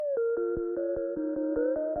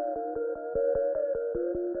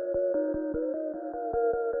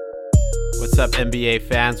What's up, NBA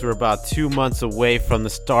fans? We're about 2 months away from the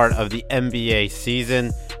start of the NBA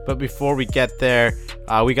season. But before we get there,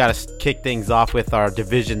 we got to kick things off with our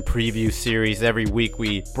division preview series. Every week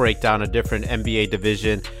we break down a different NBA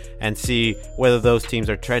division and see whether those teams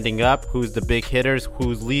are trending up, who's the big hitters,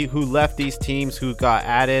 who left these teams, who got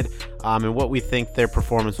added, and what we think their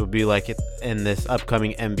performance will be like in this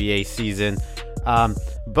upcoming NBA season.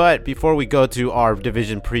 But before we go to our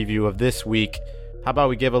division preview of this week, how about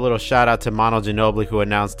we give a little shout out to Manu Ginobili, who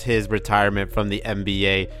announced his retirement from the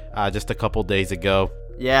NBA just a couple days ago.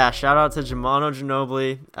 Yeah, shout out to Manu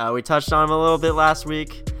Ginobili. We touched on him a little bit last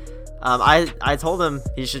week. I told him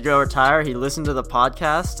he should go retire. He listened to the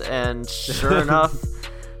podcast, and sure enough,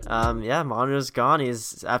 Manu's gone.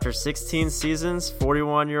 He's, after 16 seasons,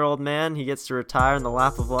 41-year-old man. He gets to retire in the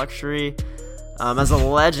lap of luxury as a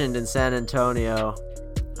legend in San Antonio.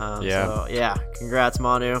 Congrats,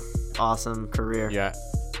 Manu. Awesome career.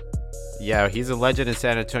 Yeah, he's a legend in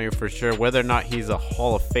San Antonio for sure. Whether or not he's a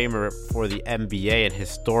Hall of Famer for the NBA in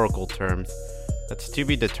historical terms, that's to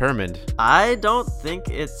be determined. I don't think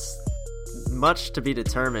it's much to be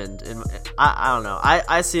determined. I don't know.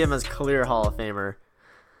 I see him as clear Hall of Famer.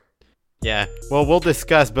 Yeah, well, we'll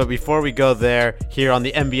discuss, but before we go there, here on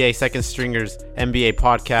the NBA Second Stringers NBA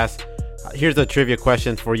podcast, here's a trivia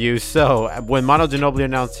question for you. So, when Manu Ginobili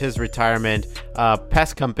announced his retirement, a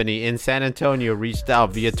pest company in San Antonio reached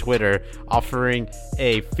out via Twitter offering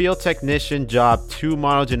a field technician job to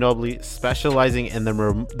Manu Ginobili, specializing in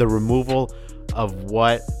the removal of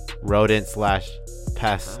what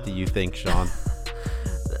rodent/pest do you think, Sean?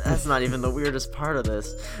 That's not even the weirdest part of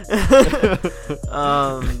this.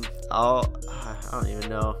 I don't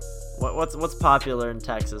even know. What's popular in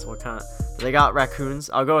Texas? What kind of... They got raccoons?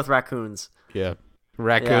 I'll go with raccoons. Yeah.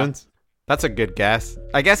 Raccoons? Yeah. That's a good guess.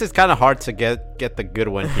 I guess it's kind of hard to get the good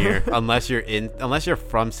one here unless you're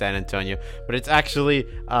from San Antonio. But it's actually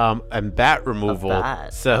a bat removal. A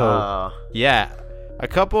bat. So, yeah. A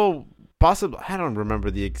couple possible... I don't remember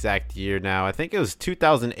the exact year now. I think it was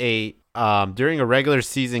 2008. During a regular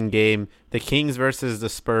season game, the Kings versus the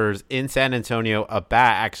Spurs in San Antonio, a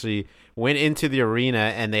bat actually went into the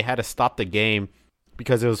arena and they had to stop the game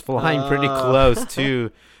because it was flying pretty close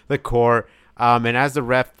to the court. And as the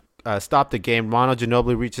ref stopped the game, Manu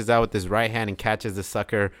Ginobili reaches out with his right hand and catches the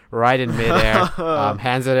sucker right in midair,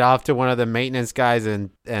 hands it off to one of the maintenance guys, and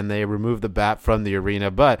they remove the bat from the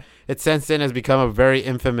arena. But it since then has become a very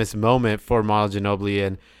infamous moment for Manu Ginobili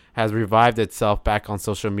and has revived itself back on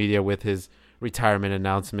social media with his retirement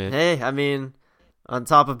announcement. Hey, I mean, on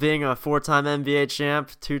top of being a 4-time NBA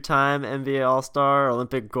champ, 2-time NBA All-Star,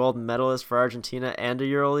 Olympic gold medalist for Argentina, and a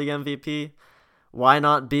EuroLeague MVP, why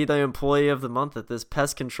not be the employee of the month at this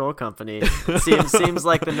pest control company? Seems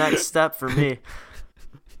like the next step for me.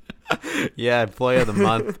 Yeah, employee of the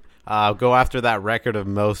month. Go after that record of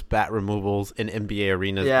most bat removals in NBA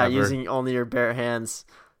arenas ever. Using only your bare hands.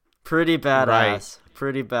 Pretty badass. Right.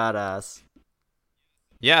 Pretty badass.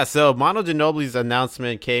 Yeah, so Manu Ginobili's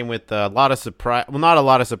announcement came with a lot of surprise. Well, not a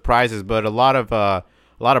lot of surprises, but a lot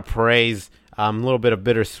of praise. A little bit of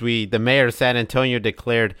bittersweet. The mayor of San Antonio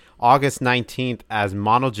declared August 19th as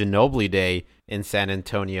Manu Ginobili Day in San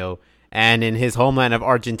Antonio, and in his homeland of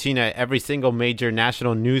Argentina, every single major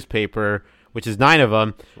national newspaper, which is 9 of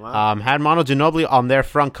them, had Manu Ginobili on their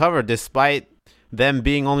front cover, despite them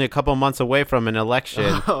being only a couple months away from an election.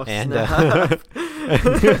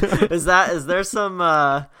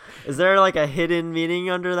 Is there like a hidden meaning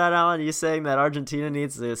under that, Alan? Are you saying that Argentina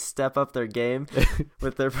needs to step up their game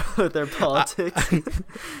with their politics?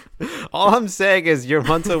 All I'm saying is you're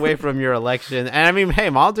months away from your election, and I mean, hey,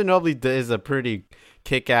 Manu Ginobili is a pretty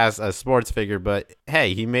kick-ass sports figure, but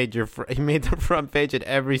hey, he made the front page at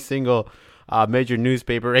every single major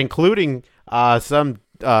newspaper, including some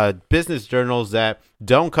business journals that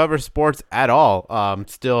don't cover sports at all.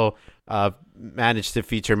 Still managed to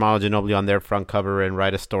feature Manu Ginobili on their front cover and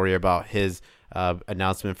write a story about his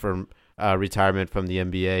announcement for retirement from the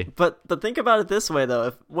NBA. But think about it this way,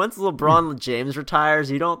 though. Once LeBron James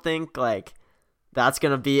retires, you don't think like that's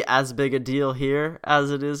going to be as big a deal here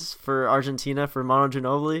as it is for Argentina for Manu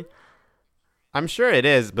Ginobili? I'm sure it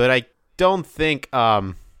is, but I don't think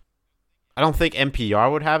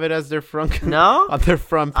NPR would have it as their front on their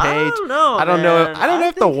front page. I don't know. I don't know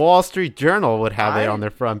if the Wall Street Journal would have it on their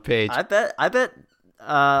front page. I bet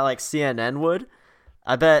like CNN would.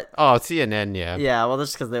 I bet. Oh, CNN, yeah. Yeah, well,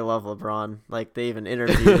 that's because they love LeBron. Like they even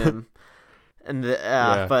interviewed him.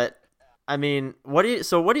 But I mean, what do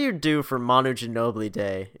you do for Manu Ginobili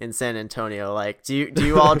Day in San Antonio? Like, do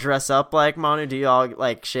you all dress up like Manu? Do you all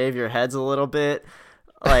like shave your heads a little bit?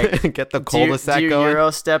 Like, Get the cul-de-sac do you going.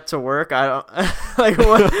 Euro step to work? I don't like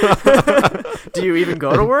what. Do you even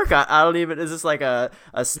go to work? I don't even. Is this like a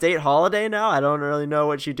state holiday now? I don't really know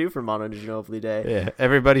what you do for Mono Ginobili Day. Yeah,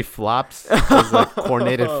 everybody flops. There's a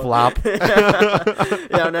coordinated flop.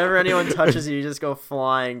 Yeah, whenever anyone touches you, you just go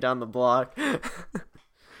flying down the block.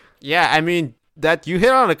 Yeah, I mean, that you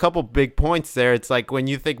hit on a couple big points there. It's like when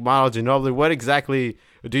you think Mono Ginobili, what exactly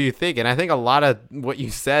do you think? And I think a lot of what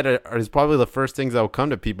you said is probably the first things that will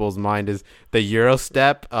come to people's mind is the Euro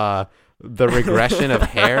step, the regression of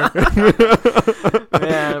hair.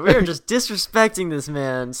 Man, we are just disrespecting this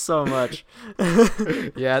man so much.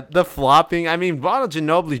 Yeah, the flopping. I mean, Mono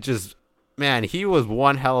Ginobili just, man, he was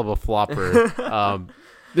one hell of a flopper.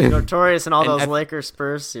 Notorious in all And those Lakers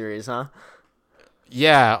Spurs series, huh?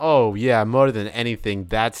 Yeah, oh yeah, more than anything,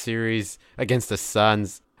 that series against the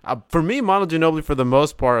Suns. For me, Mono Ginobili, for the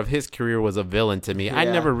most part of his career, was a villain to me. I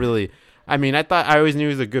Yeah. never really, I mean, I always knew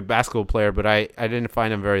he was a good basketball player, but I didn't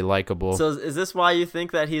find him very likable. So is this why you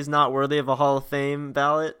think that he's not worthy of a Hall of Fame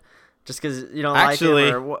ballot? Just because you don't Actually-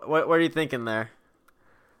 like him? Or what are you thinking there?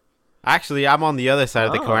 Actually, I'm on the other side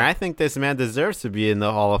of the Oh. coin. I think this man deserves to be in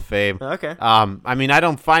the Hall of Fame. Okay. I mean, I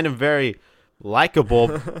don't find him very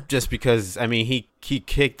likable just because, I mean, he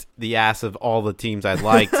kicked the ass of all the teams I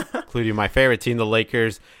liked, including my favorite team, the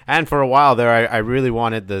Lakers. And for a while there, I really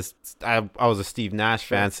wanted this. I was a Steve Nash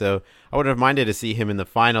fan, so I would have minded to see him in the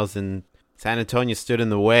finals, and San Antonio stood in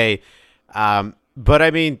the way. But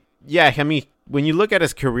I mean, yeah, I mean, when you look at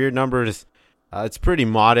his career numbers, it's pretty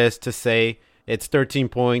modest to say. It's 13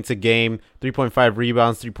 points a game, 3.5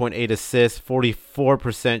 rebounds, 3.8 assists,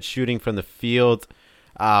 44% shooting from the field.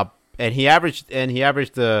 And he averaged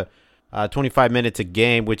 25 minutes a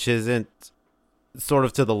game, which isn't sort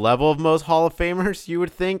of to the level of most Hall of Famers, you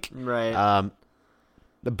would think. Right.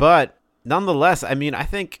 But nonetheless, I mean, I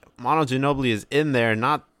think Mono Ginobili is in there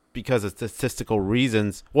not because of statistical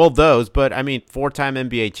reasons. Well, those, but I mean, 4-time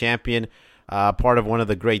NBA champion, part of one of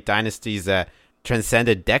the great dynasties that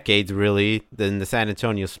transcended decades, really, than the San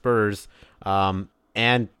Antonio Spurs. And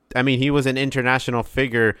I mean, he was an international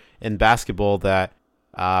figure in basketball that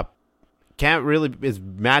can't really is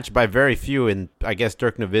matched by very few, and I guess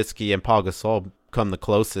Dirk Nowitzki and Paul Gasol come the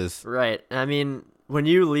closest. Right. I mean, when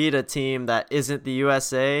you lead a team that isn't the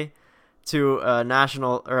USA to a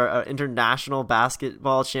national or a international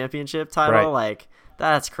basketball championship title, Right. like,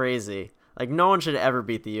 that's crazy. Like, no one should ever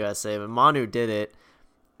beat the USA, but Manu did it.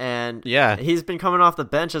 And Yeah. he's been coming off the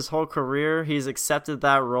bench his whole career. He's accepted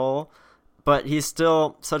that role, but he's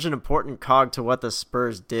still such an important cog to what the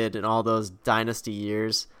Spurs did in all those dynasty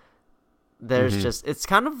years. There's just, it's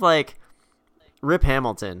kind of like Rip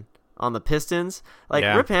Hamilton on the Pistons. Like,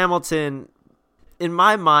 Yeah. Rip Hamilton, in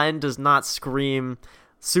my mind, does not scream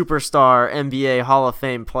superstar NBA Hall of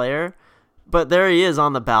Fame player, but there he is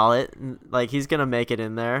on the ballot. Like, he's going to make it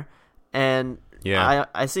in there. And Yeah.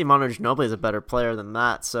 I see Mono Ginobili as a better player than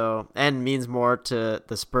that, so, and means more to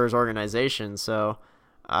the Spurs organization. So,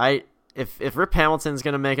 if Rip Hamilton's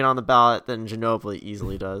gonna make it on the ballot, then Ginobili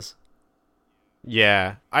easily does.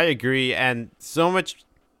 Yeah, I agree. And so much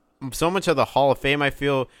of the Hall of Fame, I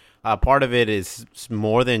feel, part of it is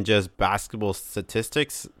more than just basketball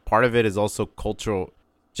statistics. Part of it is also cultural,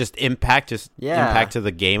 just impact to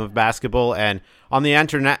the game of basketball. And on the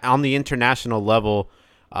international level,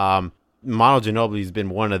 Mono Ginobili's been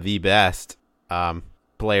one of the best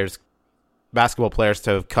basketball players to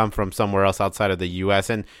have come from somewhere else outside of the U.S.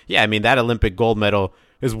 And yeah, I mean, that Olympic gold medal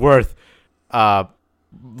is worth a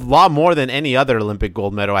lot more than any other Olympic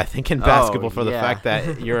gold medal, I think, in basketball for the fact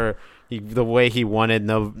that the way he won it,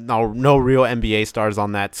 no real NBA stars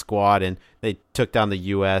on that squad, and they took down the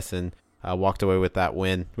U.S. and walked away with that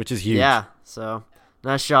win, which is huge. Yeah, so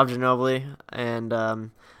nice job, Ginobili. And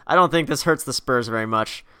I don't think this hurts the Spurs very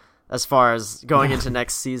much as far as going into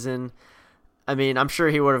next season. I mean, I'm sure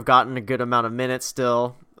he would have gotten a good amount of minutes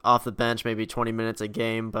still off the bench, maybe 20 minutes a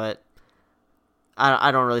game, but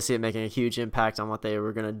I don't really see it making a huge impact on what they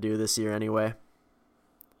were going to do this year anyway.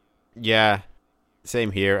 Yeah,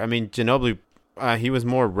 same here. I mean, Ginobili, he was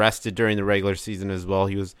more rested during the regular season as well.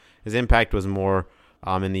 His impact was more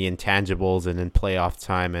in the intangibles and in playoff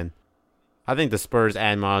time, and I think the Spurs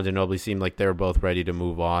and Mono Ginobili seemed like they were both ready to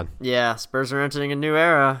move on. Yeah, Spurs are entering a new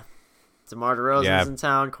era. DeMar DeRozan's in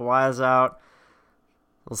town, Kawhi's out.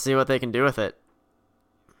 We'll see what they can do with it.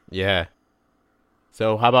 Yeah.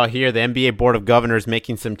 So how about here? The NBA Board of Governors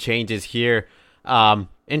making some changes here.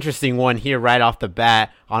 Interesting one here right off the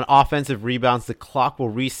bat. On offensive rebounds, the clock will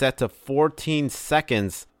reset to 14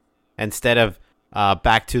 seconds instead of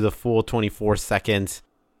back to the full 24 seconds.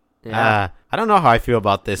 Yeah. I don't know how I feel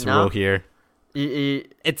about this No? rule here. You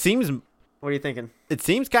It seems What are you thinking? It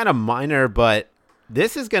seems kind of minor, but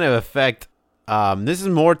this is going to affect. This is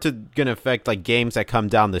more going to affect like games that come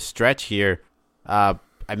down the stretch here.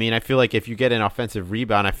 I mean, I feel like if you get an offensive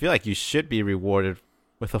rebound, I feel like you should be rewarded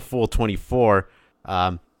with a full 24.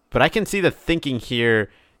 But I can see the thinking here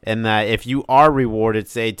in that if you are rewarded,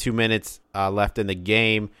 say 2 minutes left in the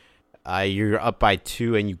game, you're up by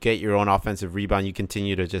 2 and you get your own offensive rebound, you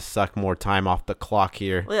continue to just suck more time off the clock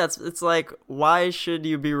here. Well, yeah, it's like, why should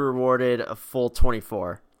you be rewarded a full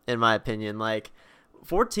 24, in my opinion? Like,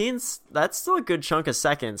 14's, that's still a good chunk of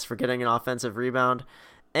seconds for getting an offensive rebound.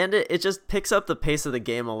 And it just picks up the pace of the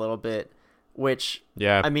game a little bit, which,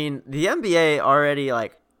 yeah, I mean, the NBA already,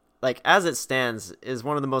 like as it stands, is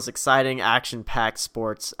one of the most exciting action-packed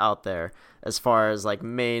sports out there as far as, like,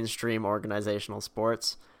 mainstream organizational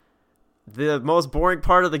sports. The most boring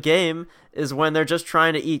part of the game is when they're just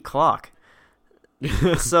trying to eat clock.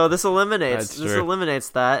 So this eliminates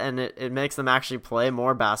that, and it makes them actually play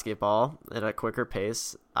more basketball at a quicker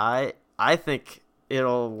pace. I think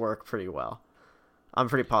it'll work pretty well. I'm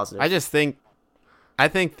pretty positive. I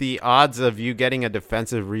think the odds of you getting a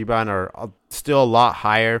defensive rebound are still a lot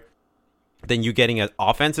higher than you getting an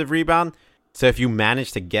offensive rebound. So if you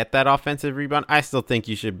manage to get that offensive rebound, I still think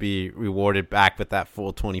you should be rewarded back with that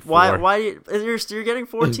full 24. Why you're getting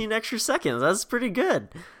 14 extra seconds? That's pretty good.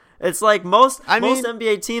 It's like most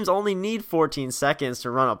NBA teams only need 14 seconds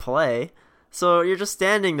to run a play. So you're just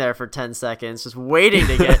standing there for 10 seconds just waiting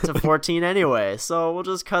to get to 14 anyway. So we'll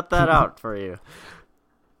just cut that out for you.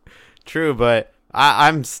 True, but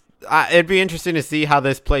it'd be interesting to see how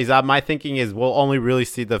this plays out. My thinking is we'll only really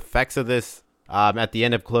see the effects of this at the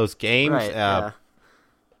end of close games. Right, yeah.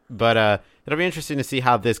 But it'll be interesting to see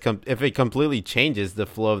how this if it completely changes the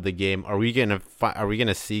flow of the game. Are we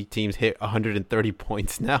gonna see teams hit 130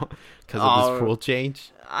 points now because of this rule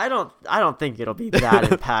change? I don't think it'll be that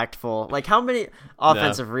impactful. Like, how many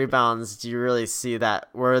offensive rebounds do you really see that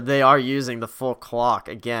where they are using the full clock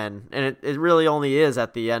again? And it really only is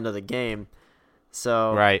at the end of the game.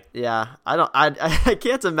 So right. Yeah, I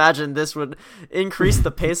can't imagine this would increase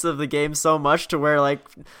the pace of the game so much to where like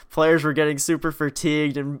players were getting super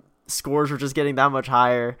fatigued and scores were just getting that much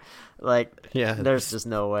higher. Like, yeah, there's just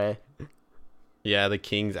no way. Yeah, the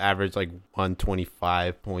Kings average like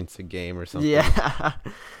 125 points a game or something. Yeah,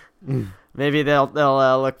 maybe they'll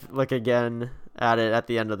look again at it at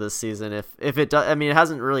the end of this season if it does. I mean, it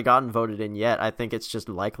hasn't really gotten voted in yet. I think it's just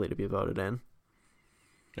likely to be voted in.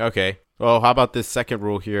 Okay. Well, how about this second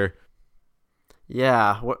rule here?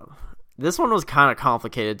 Yeah, this one was kind of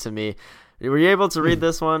complicated to me. Were you able to read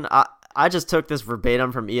this one? I just took this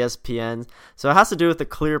verbatim from ESPN. So it has to do with the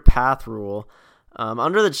clear path rule.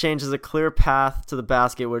 Under the changes, a clear path to the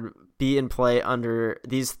basket would be in play under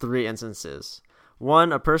these 3 instances.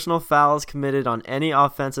 1, a personal foul is committed on any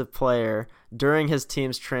offensive player during his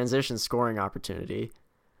team's transition scoring opportunity.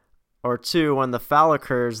 Or 2, when the foul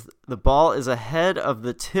occurs, the ball is ahead of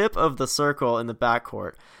the tip of the circle in the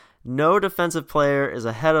backcourt. No defensive player is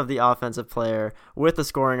ahead of the offensive player with the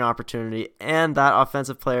scoring opportunity, and that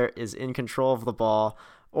offensive player is in control of the ball,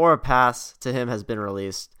 or a pass to him has been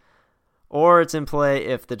released. Or it's in play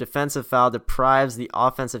if the defensive foul deprives the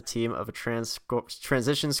offensive team of a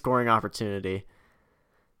transition scoring opportunity.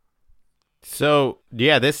 So,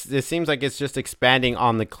 yeah, this seems like it's just expanding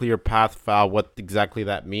on the clear path foul, what exactly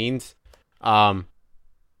that means.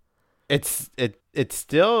 It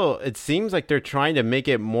seems like they're trying to make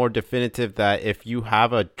it more definitive that if you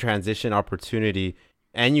have a transition opportunity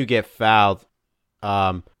and you get fouled,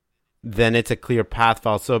 then it's a clear path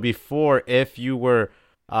foul. So before, if you were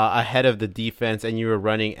ahead of the defense and you were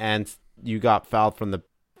running and you got fouled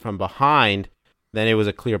from behind, then it was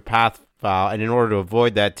a clear path foul. And in order to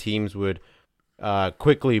avoid that, teams would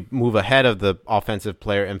quickly move ahead of the offensive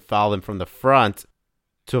player and foul them from the front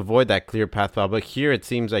to avoid that clear path foul. But here it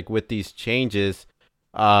seems like with these changes,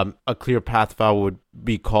 a clear path foul would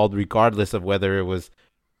be called regardless of whether it was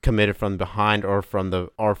committed from behind or from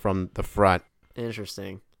the front.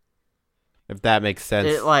 Interesting. If that makes sense.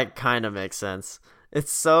 It like kind of makes sense.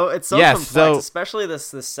 It's so complex, especially this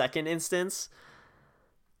second instance.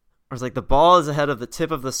 Where it's like the ball is ahead of the tip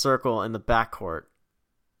of the circle in the backcourt.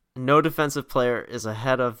 No defensive player is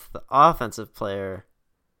ahead of the offensive player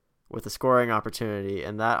with a scoring opportunity,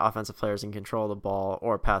 and that offensive player is in control of the ball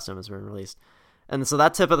or pass to him has been released. And so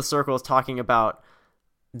that tip of the circle is talking about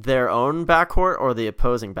their own backcourt or the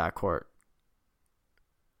opposing backcourt.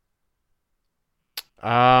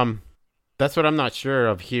 That's what I'm not sure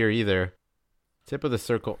of here either. Tip of the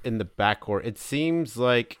circle in the backcourt. It seems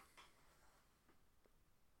like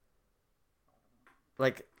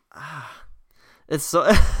it's so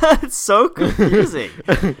it's so confusing.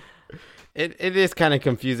 it is kind of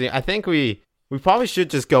confusing. I think we probably should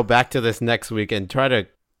just go back to this next week and try to.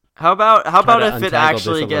 How about if it untangle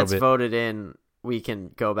actually this a gets little bit. voted in, we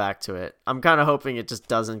can go back to it. I'm kind of hoping it just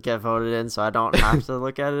doesn't get voted in, so I don't have to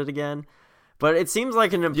look at it again. But it seems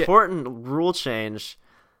like an important rule change,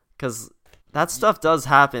 because that stuff does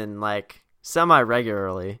happen like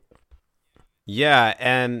semi-regularly. Yeah,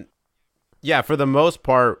 and yeah, for the most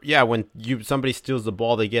part, yeah, when somebody steals the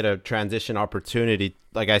ball, they get a transition opportunity.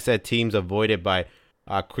 Like I said, teams avoid it by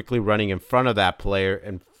quickly running in front of that player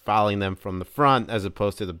and fouling them from the front as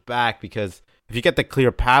opposed to the back, because if you get the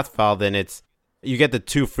clear path foul, then you get the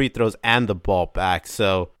 2 free throws and the ball back.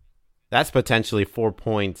 So that's potentially 4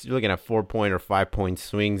 points. You're looking at 4-point or 5-point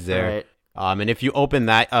swings there. Right. And if you open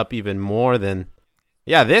that up even more, then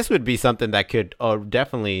yeah, this would be something that could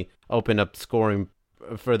definitely open up scoring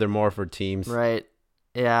furthermore for teams. Right.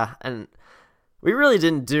 Yeah, and we really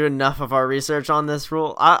didn't do enough of our research on this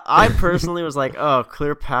rule. I personally was like, oh,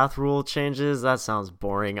 clear path rule changes? That sounds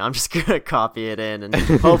boring. I'm just going to copy it in, and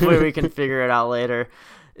hopefully we can figure it out later.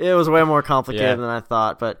 It was way more complicated than I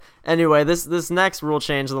thought. But anyway, this next rule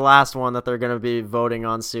change, the last one that they're going to be voting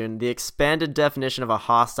on soon, the expanded definition of a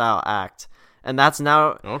hostile act. And that's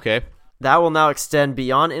now... Okay. That will now extend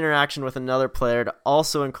beyond interaction with another player to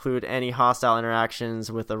also include any hostile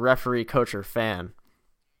interactions with a referee, coach, or fan.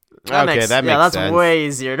 That makes sense. That's way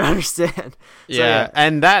easier to understand.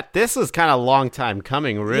 And this was kind of a long time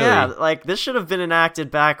coming, really. Yeah, like this should have been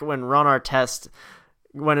enacted back when Ron Artest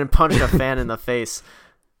went and punched a fan in the face.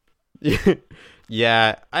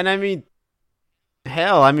 Yeah, and I mean,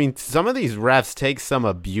 hell, some of these refs take some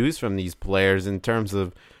abuse from these players in terms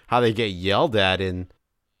of how they get yelled at, and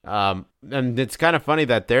it's kind of funny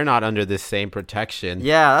that they're not under this same protection.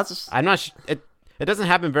 Yeah, I'm not. It doesn't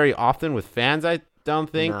happen very often with fans, I don't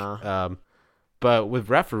think. No. But with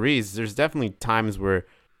referees, there's definitely times where,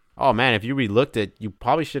 oh man, if you re-looked it, you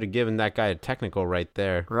probably should have given that guy a technical right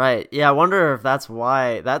there. Right. Yeah, I wonder if that's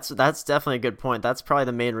why. That's definitely a good point. That's probably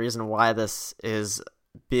the main reason why this is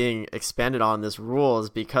being expanded on, this rule, is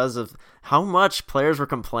because of how much players were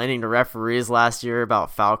complaining to referees last year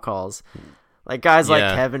about foul calls. Like guys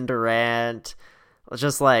like Kevin Durant,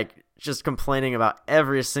 just complaining about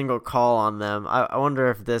every single call on them. I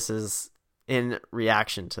wonder if this is in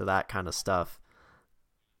reaction to that kind of stuff.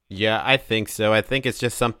 Yeah, I think so. I think it's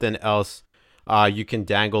just something else you can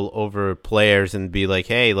dangle over players and be like,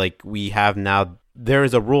 hey, like there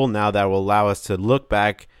is a rule now that will allow us to look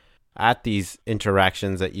back at these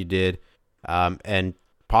interactions that you did and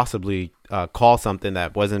possibly call something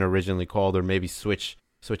that wasn't originally called, or maybe switch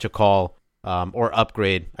a call or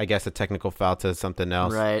upgrade, I guess, a technical foul to something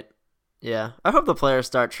else. Right. Yeah. I hope the players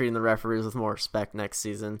start treating the referees with more respect next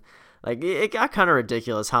season. Like, it got kind of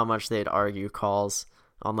ridiculous how much they'd argue calls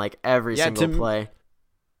on like every single play.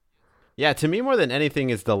 Yeah, to me more than anything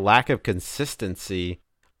is the lack of consistency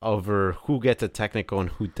over who gets a technical and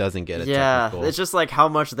who doesn't get a technical. Yeah, it's just like how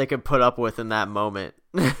much they could put up with in that moment.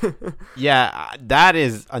 Yeah, that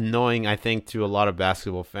is annoying, I think, to a lot of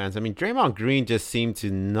basketball fans. I mean, Draymond Green just seemed to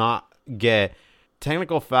not get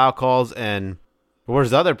technical foul calls, and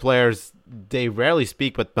whereas other players, they rarely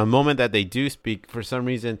speak, but the moment that they do speak, for some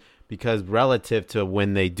reason, because relative to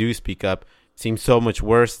when they do speak up, seems so much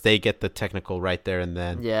worse, they get the technical right there and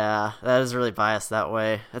then. Yeah, that is really biased that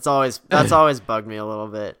way. That's always bugged me a little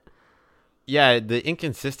bit. Yeah, the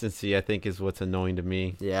inconsistency, I think, is what's annoying to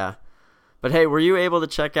me. Yeah. But hey, were you able to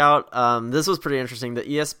check out, this was pretty interesting, the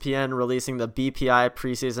ESPN releasing the BPI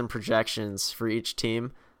preseason projections for each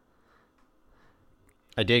team.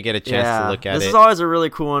 I did get a chance to look at it. This is always a really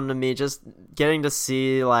cool one to me, just getting to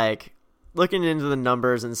see, like, looking into the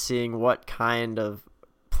numbers and seeing what kind of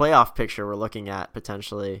playoff picture we're looking at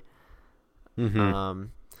potentially. Mm-hmm.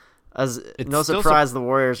 No surprise, the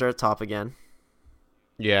Warriors are at top again.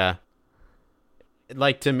 Yeah.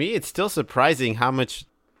 Like, to me, it's still surprising how much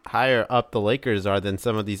higher up the Lakers are than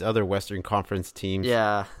some of these other Western Conference teams.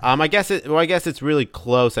 Yeah. I guess it's really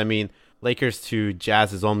close. I mean, Lakers to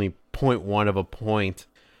Jazz is only 0.1 of a point.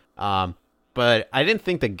 But I didn't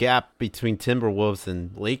think the gap between Timberwolves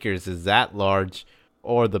and Lakers is that large,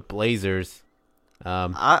 or the Blazers.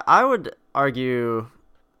 I would argue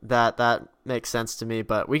that makes sense to me,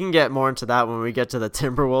 but we can get more into that when we get to the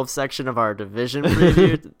Timberwolves section of our division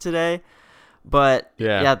preview today. But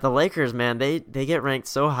yeah, the Lakers, man, they get ranked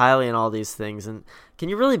so highly in all these things, and can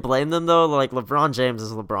you really blame them though? Like, LeBron James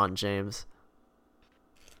is LeBron James.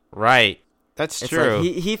 Right. That's true.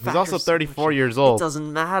 Like he's also 34 years old. It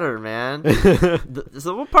doesn't matter, man.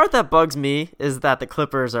 The one part that bugs me is that the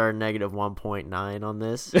Clippers are negative 1.9 on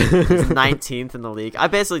this. It's 19th in the league. I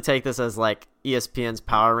basically take this as like ESPN's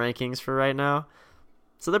power rankings for right now.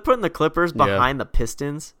 So they're putting the Clippers behind the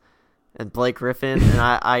Pistons and Blake Griffin, and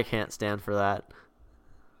I can't stand for that.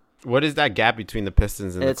 What is that gap between the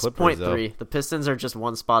Pistons and the Clippers? It's 0.3. The Pistons are just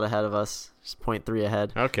one spot ahead of us. Just 0.3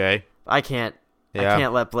 ahead. Okay. I can't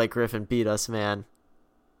let Blake Griffin beat us, man.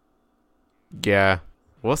 Yeah.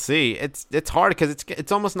 We'll see. It's hard because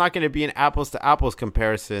it's almost not going to be an apples to apples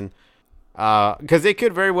comparison. Because it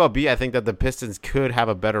could very well be, I think, that the Pistons could have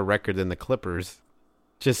a better record than the Clippers.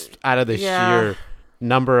 Just out of the sheer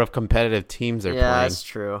number of competitive teams they're playing. Yeah, that's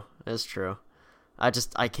true. It's true.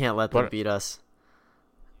 I can't let them beat us.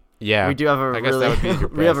 Yeah, we do have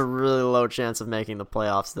a really low chance of making the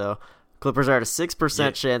playoffs, though. Clippers are at a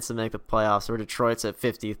 6% chance to make the playoffs, where Detroit's at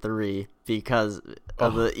 53% because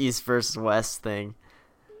of the East versus West thing.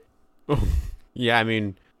 Yeah, I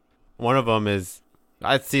mean, one of them is,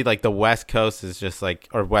 I'd see like the West Coast is just like,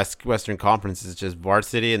 or Western Conference is just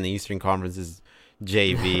varsity, and the Eastern Conference is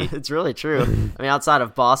JV. It's really true. I mean, outside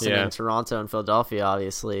of Boston and Toronto and Philadelphia,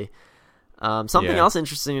 obviously. Something else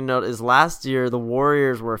interesting to note is last year the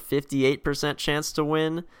Warriors were a 58% chance to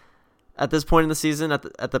win at this point in the season, at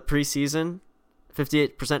the preseason.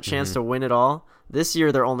 58% chance to win it all. This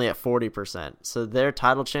year they're only at 40%. So their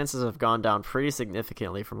title chances have gone down pretty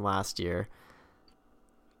significantly from last year.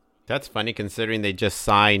 That's funny considering they just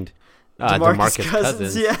signed DeMarcus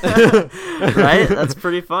Cousins. Yeah. Right? That's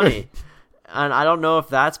pretty funny. And I don't know if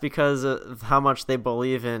that's because of how much they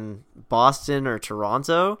believe in Boston or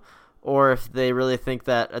Toronto, or if they really think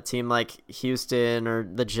that a team like Houston or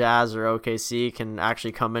the Jazz or OKC can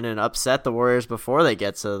actually come in and upset the Warriors before they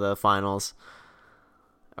get to the finals.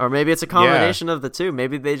 Or maybe it's a combination of the two.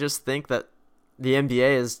 Maybe they just think that the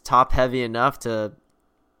NBA is top-heavy enough to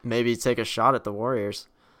maybe take a shot at the Warriors.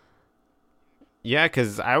 Yeah,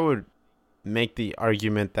 because I would make the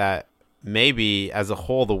argument that maybe as a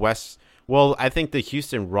whole the West... Well, I think the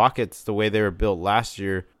Houston Rockets, the way they were built last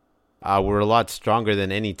year, were a lot stronger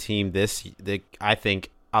than any team I think,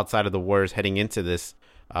 outside of the Warriors heading into this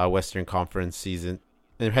Western Conference season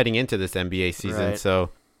and heading into this NBA season. Right. So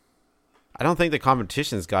I don't think the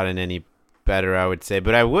competition's gotten any better, I would say.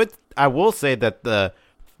 But I will say that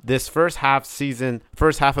this first half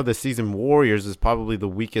of the season, Warriors is probably the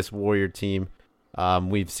weakest Warrior team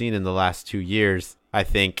we've seen in the last 2 years, I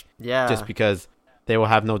think. Yeah. Just because they will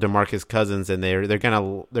have no DeMarcus Cousins, and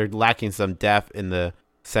they're lacking some depth in the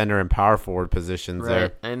center and power forward positions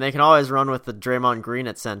there. And they can always run with the Draymond Green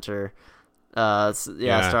at center.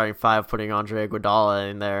 Starting five, putting Andre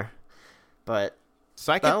Iguodala in there. But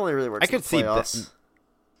that only really works in the playoffs.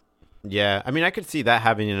 Yeah, I mean, I could see that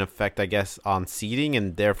having an effect, I guess, on seeding,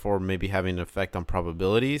 and therefore maybe having an effect on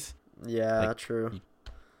probabilities. Yeah, true.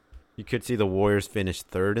 You could see the Warriors finish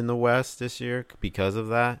third in the West this year because of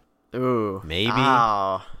that. Ooh, maybe.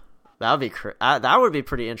 Wow, that would be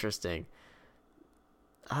pretty interesting.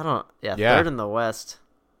 Third in the West.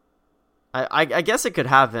 I guess it could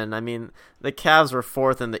happen. I mean, the Cavs were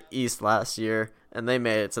fourth in the East last year, and they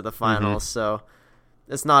made it to the finals, so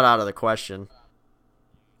it's not out of the question.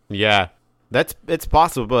 Yeah, it's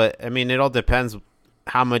possible, but I mean, it all depends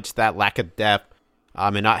how much that lack of depth,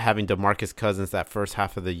 and not having DeMarcus Cousins that first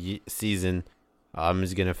half of the season,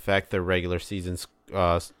 is going to affect their regular season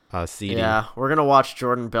seeding. Yeah, we're gonna watch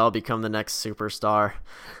Jordan Bell become the next superstar.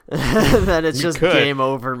 Then it's game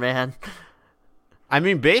over, man. I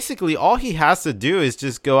mean, basically, all he has to do is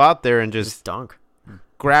just go out there and just dunk,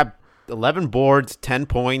 grab 11 boards, 10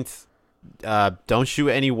 points. Don't shoot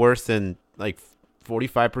any worse than like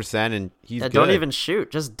 45%, and he's good. Don't even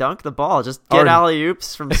shoot. Just dunk the ball. Just get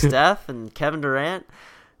alley-oops from Steph and Kevin Durant.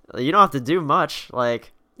 You don't have to do much.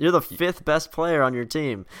 Like, you're the fifth best player on your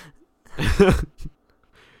team.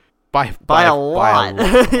 By a lot.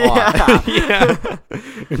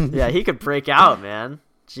 Yeah, he could break out, man.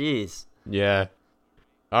 Jeez. Yeah.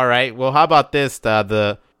 All right. Well, how about this?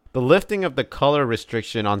 The lifting of the color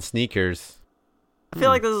restriction on sneakers. I feel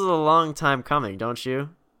like this is a long time coming, don't you?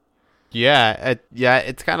 Yeah.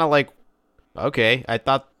 It's kind of like, okay. I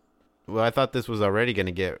thought this was already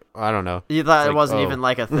gonna get. I don't know. You thought it wasn't even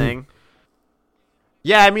like a thing.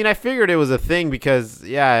 Yeah, I mean, I figured it was a thing because,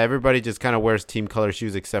 everybody just kind of wears team color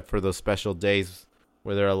shoes except for those special days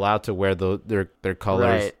where they're allowed to wear their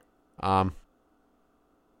colors. Right.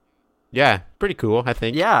 Yeah, pretty cool, I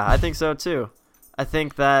think. Yeah, I think so, too. I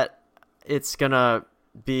think that it's going to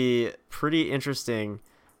be pretty interesting,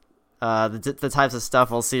 the types of stuff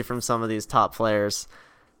we'll see from some of these top players.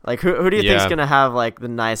 Like, who do you think is going to have, like, the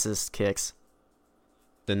nicest kicks?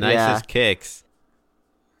 The nicest kicks?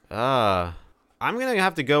 I'm going to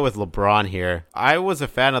have to go with LeBron here. I was a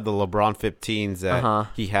fan of the LeBron 15s that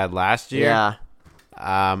he had last year. Yeah.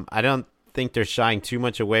 I don't think they're shying too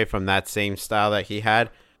much away from that same style that he had.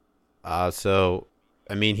 So,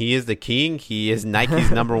 I mean, he is the king. He is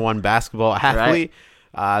Nike's number one basketball athlete.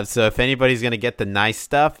 Right. So if anybody's going to get the nice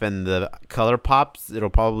stuff and the color pops, it'll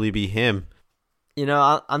probably be him. You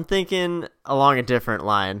know, I'm thinking along a different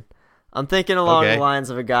line. I'm thinking along the lines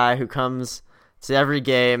of a guy who comes to every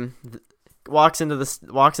game, walks into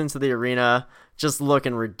the arena just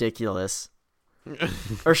looking ridiculous.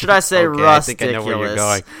 Or should I say Russ? I think I know where you're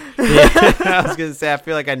going. I was gonna say I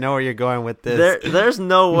feel like I know where you're going with this. There's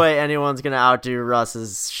no way anyone's gonna outdo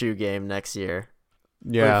Russ's shoe game next year.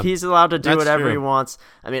 Yeah, like, he's allowed to do whatever he wants.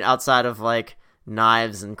 I mean, outside of like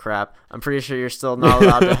knives and crap, I'm pretty sure you're still not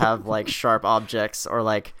allowed to have like sharp objects or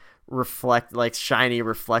like shiny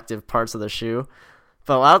reflective parts of the shoe.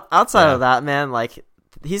 But outside of that, man, like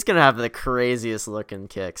he's gonna have the craziest looking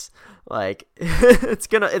kicks. Like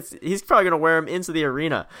he's probably gonna wear them into the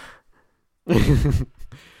arena.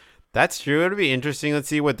 That's true. It'll be interesting. Let's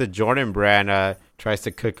see what the Jordan brand tries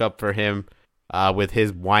to cook up for him with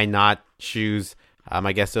his Why Not shoes.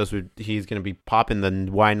 I guess he's gonna be popping the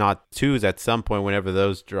Why Not 2s at some point whenever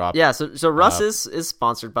those drop. Yeah. So Russ is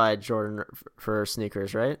sponsored by Jordan for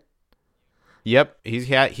sneakers, right? Yep. He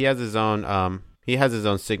has his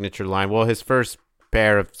own signature line. Well, his first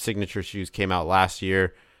pair of signature shoes came out last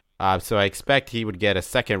year. So I expect he would get a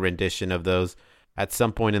second rendition of those at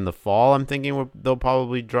some point in the fall. I'm thinking they'll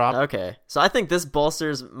probably drop. Okay. So I think this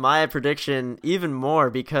bolsters my prediction even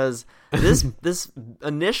more because this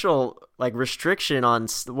initial like restriction on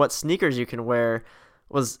what sneakers you can wear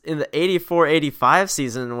was in the 84-85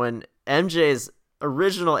 season when MJ's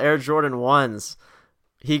original Air Jordan 1s,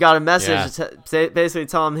 he got a message basically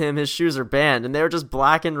telling him his shoes are banned, and they were just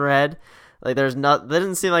black and red. Like they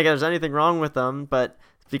didn't seem like there's anything wrong with them, but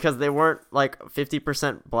because they weren't like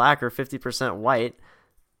 50% black or 50% white,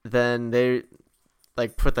 then they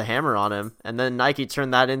like put the hammer on him, and then Nike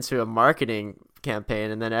turned that into a marketing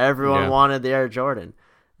campaign, and then everyone wanted the Air Jordan,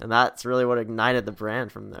 and that's really what ignited the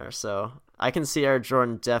brand from there. So I can see Air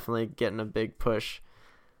Jordan definitely getting a big push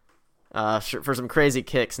for some crazy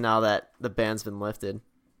kicks now that the ban's been lifted.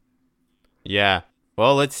 Yeah.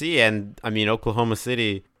 Well, let's see. And I mean, Oklahoma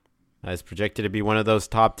City is projected to be one of those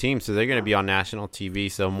top teams, so they're going to be on national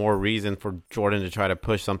TV. So more reason for Jordan to try to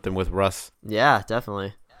push something with Russ. Yeah,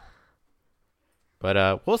 definitely.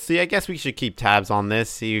 But we'll see. I guess we should keep tabs on this.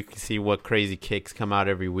 See what crazy kicks come out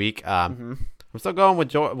every week. I'm still going with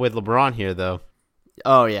LeBron here, though.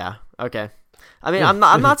 Oh yeah. Okay. I mean, I'm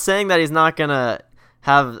not saying that he's not gonna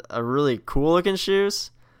have a really cool looking shoes,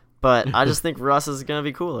 but I just think Russ is gonna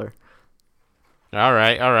be cooler. All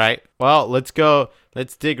right. Well, let's go.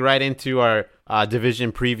 Let's dig right into our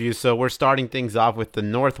division preview. So we're starting things off with the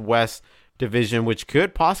Northwest Division, which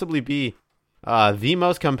could possibly be the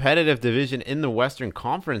most competitive division in the Western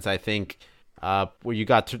Conference, I think. Where you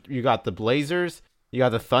got the Blazers, you got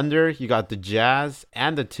the Thunder, you got the Jazz,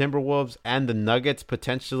 and the Timberwolves, and the Nuggets,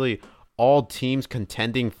 potentially all teams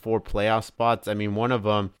contending for playoff spots. I mean, one of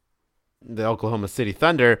them, the Oklahoma City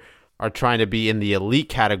Thunder, are trying to be in the elite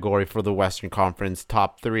category for the Western Conference,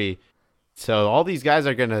 top 3. So all these guys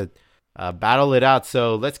are going to battle it out.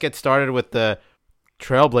 So let's get started with the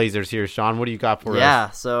Trailblazers here. Sean, what do you got for us? Yeah,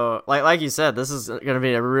 so like you said, this is going to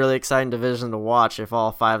be a really exciting division to watch if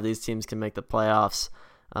all 5 of these teams can make the playoffs.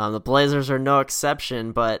 The Blazers are no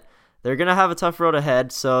exception, but they're going to have a tough road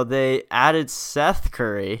ahead. So they added Seth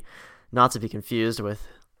Curry, not to be confused with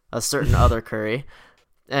a certain other Curry,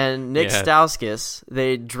 and Nick Stauskas.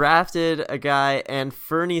 They drafted a guy,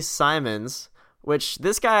 Anfernee Simons, which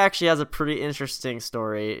this guy actually has a pretty interesting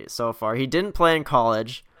story so far. He didn't play in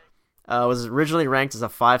college, was originally ranked as a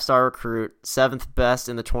 5-star recruit, 7th best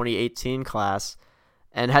in the 2018 class,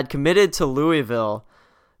 and had committed to Louisville.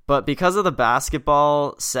 But because of the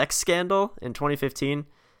basketball sex scandal in 2015,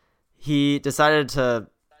 he decided to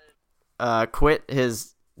quit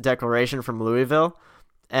his declaration from Louisville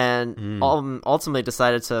and ultimately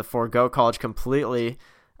decided to forego college completely,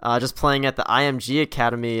 just playing at the IMG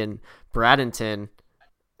Academy in Bradenton,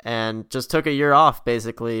 and just took a year off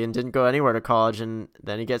basically and didn't go anywhere to college. And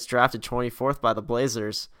then he gets drafted 24th by the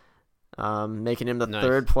Blazers, making him the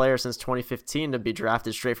third player since 2015 to be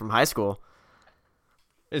drafted straight from high school.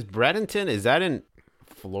 Is Bradenton, is that in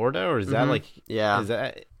Florida, or is that like... Yeah. Is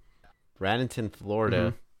that Bradenton,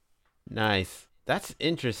 Florida? Nice. That's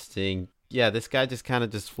interesting. Yeah, this guy just kind of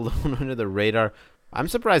just flown under the radar. I'm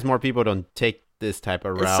surprised more people don't take this type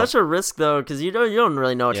of route. It's such a risk, though, because you don't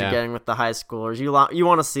really know what you're getting with the high schoolers. You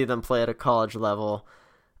want to see them play at a college level.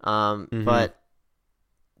 But,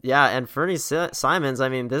 yeah, and Fernie Simons, I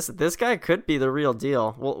mean, this guy could be the real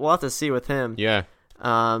deal. We'll have to see with him. Yeah.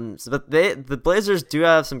 But the Blazers do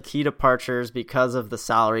have some key departures because of the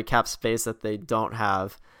salary cap space that they don't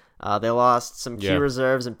have. They lost some key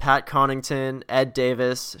reserves in Pat Connaughton, Ed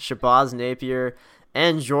Davis, Shabazz Napier,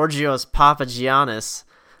 and Georgios Papagiannis.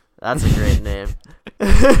 That's a great name.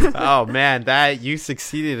 Oh man, that you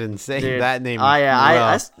succeeded in saying that name. Oh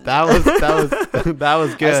yeah, that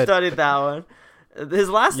was good. I studied that one. His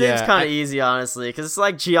last name's kind of easy, honestly, because it's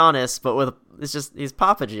like Giannis, but he's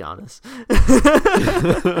Papagiannis.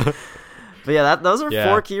 But yeah, those are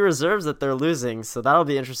 4 key reserves that they're losing, so that'll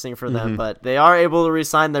be interesting for them. But they are able to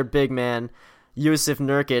re-sign their big man, Jusuf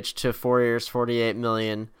Nurkic, to 4 years, $48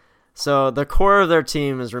 million. So the core of their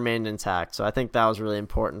team has remained intact. So I think that was really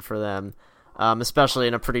important for them, especially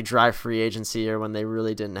in a pretty dry free agency year when they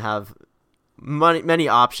really didn't have many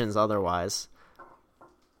options otherwise.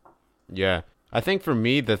 Yeah. I think for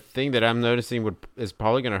me, the thing that I'm noticing is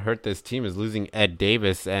probably going to hurt this team is losing Ed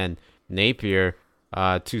Davis and Napier,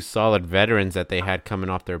 2 solid veterans that they had coming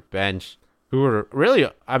off their bench, who were really,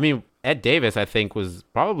 I mean, Ed Davis, I think, was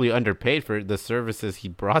probably underpaid for the services he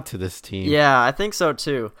brought to this team. Yeah, I think so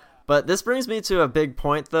too. But this brings me to a big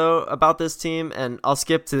point, though, about this team, and I'll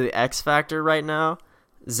skip to the X factor right now.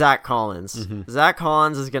 Zach Collins. Zach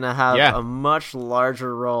Collins is going to have a much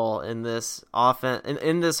larger role in this offense,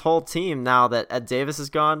 in this whole team now that Ed Davis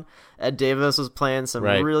is gone. Ed Davis was playing some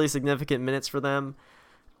really significant minutes for them.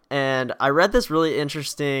 And I read this really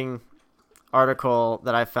interesting article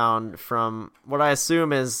that I found from what I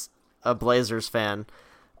assume is a Blazers fan,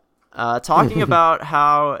 talking about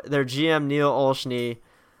how their GM Neil Olshey,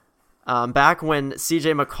 back when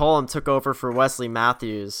CJ McCollum took over for Wesley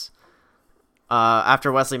Matthews,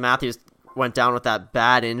 after Wesley Matthews went down with that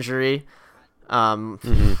bad injury,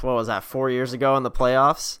 what was that, 4 years ago in the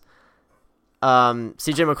playoffs,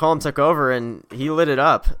 CJ McCollum took over and he lit it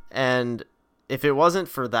up. And if it wasn't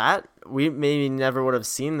for that, we maybe never would have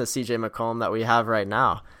seen the CJ McCollum that we have right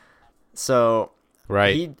now. So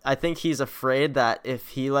I think he's afraid that if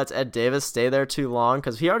he lets Ed Davis stay there too long,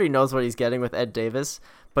 because he already knows what he's getting with Ed Davis,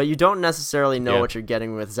 but you don't necessarily know what you're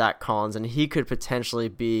getting with Zach Collins, and he could potentially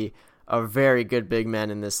be a very good big man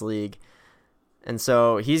in this league. And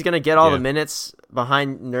so he's going to get all the minutes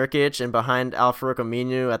behind Nurkic and behind Al-Farouq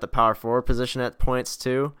Aminu at the power forward position at points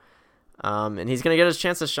too. And he's going to get his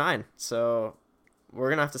chance to shine. So we're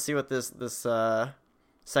going to have to see what this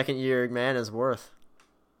second-year man is worth.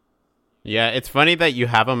 Yeah, it's funny that you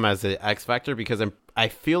have him as an X Factor because I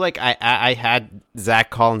feel like I had Zach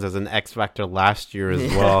Collins as an X Factor last year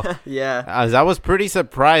as well. Yeah. I was pretty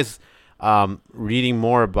surprised reading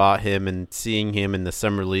more about him and seeing him in the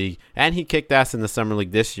Summer League. And he kicked ass in the Summer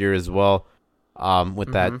League this year as well,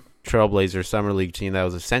 with that Trailblazer Summer League team that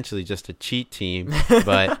was essentially just a cheat team.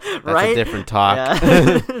 But that's a different talk.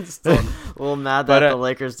 Yeah. Still a little mad that the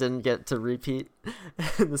Lakers didn't get to repeat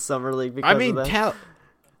in the Summer League because of that.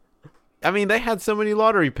 They had so many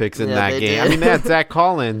lottery picks in that game. Did. I mean, they had Zach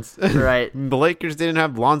Collins. Right. The Lakers didn't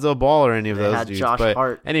have Lonzo Ball or any of those had dudes. Josh but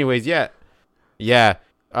Hart. anyways, yeah.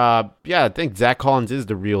 I think Zach Collins is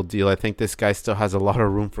the real deal. I think this guy still has a lot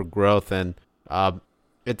of room for growth, and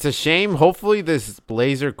it's a shame. Hopefully, this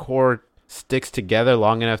Blazer core sticks together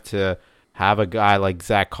long enough to have a guy like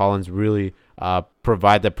Zach Collins really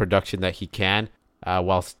provide the production that he can,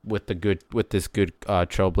 whilst with this good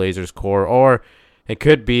Trailblazers core. Or it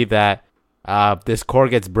could be that this core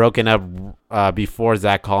gets broken up before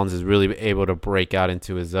Zach Collins is really able to break out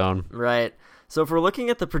into his own. Right. So if we're looking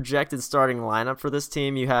at the projected starting lineup for this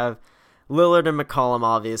team, you have Lillard and McCollum,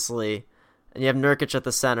 obviously, and you have Nurkic at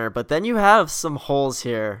the center. But then you have some holes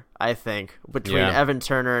here, I think, between Evan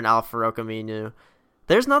Turner and Al-Farouq Aminu.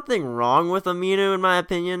 There's nothing wrong with Aminu, in my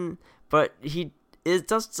opinion, but it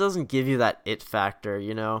just doesn't give you that it factor,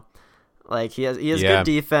 you know? Like, he has good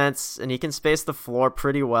defense, and he can space the floor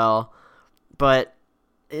pretty well, but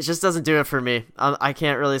it just doesn't do it for me. I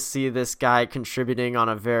can't really see this guy contributing on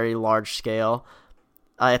a very large scale.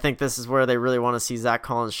 I think this is where they really want to see Zach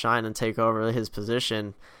Collins shine and take over his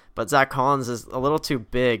position. But Zach Collins is a little too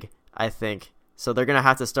big, I think. So they're going to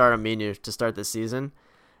have to start Aminu to start the season.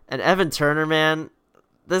 And Evan Turner, man,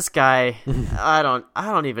 this guy, I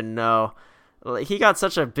don't even know. Like, he got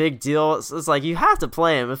such a big deal. It's like you have to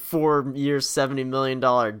play him, a 4 years, $70 million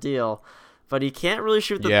deal. But he can't really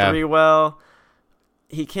shoot the three well.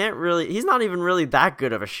 He's not even really that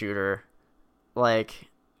good of a shooter. Like,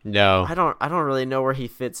 no, I don't really know where he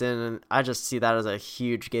fits in, and I just see that as a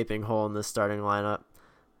huge gaping hole in this starting lineup.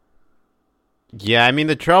 Yeah, I mean,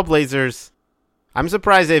 the Trailblazers, I'm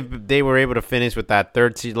surprised they were able to finish with that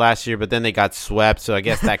 3rd seed last year, but then they got swept, so I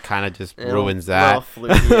guess that kind of just ruins that.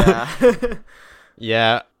 Fluke, yeah.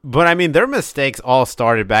 Yeah, But I mean, their mistakes all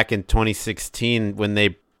started back in 2016 when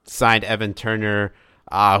they signed Evan Turner.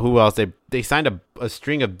 Who else? They signed a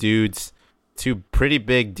string of dudes to pretty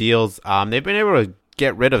big deals. They've been able to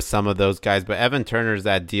get rid of some of those guys, but Evan Turner's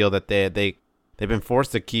that deal that they've been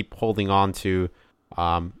forced to keep holding on to.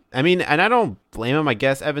 I mean, and I don't blame him. I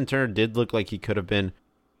guess Evan Turner did look like he could have been,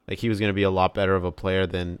 like he was going to be a lot better of a player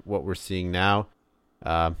than what we're seeing now.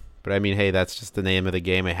 But I mean, hey, that's just the name of the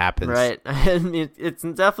game. It happens. Right. I mean, it's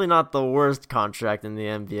definitely not the worst contract in the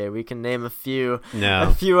NBA. We can name a few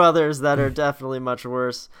others that are definitely much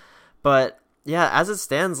worse. But yeah, as it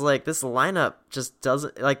stands, like this lineup just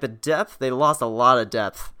doesn't, like the depth, they lost a lot of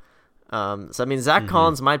depth. So I mean, Zach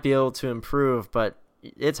Collins might be able to improve, but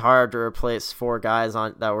it's hard to replace 4 guys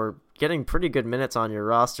that were getting pretty good minutes on your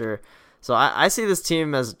roster. So I see this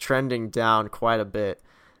team as trending down quite a bit.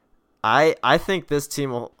 I think this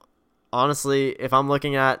team will, honestly, if I'm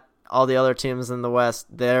looking at all the other teams in the West,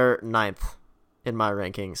 they're 9th in my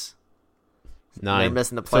rankings. 9th. They're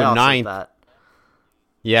missing the playoffs. So 9th. With that.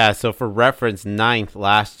 Yeah, so for reference, 9th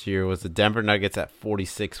last year was the Denver Nuggets at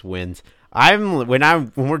 46 wins. When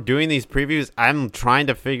we're doing these previews, I'm trying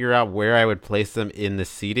to figure out where I would place them in the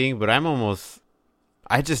seeding, but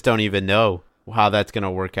I just don't even know how that's going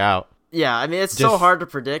to work out. Yeah, I mean, it's so hard to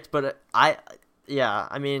predict, but I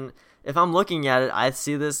mean, if I'm looking at it, I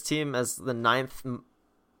see this team as the 9th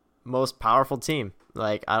most powerful team.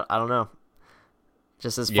 Like, I don't know.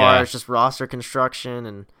 Just as far as just roster construction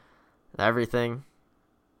and everything.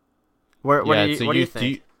 What do you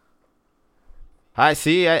think? I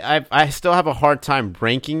see. I still have a hard time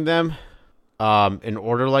ranking them in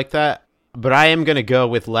order like that, but I am going to go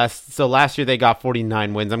with less. So last year they got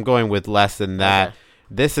 49 wins. I'm going with less than that. Okay.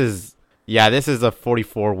 This is a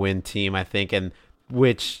 44 win team, I think, and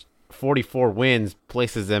which 44 wins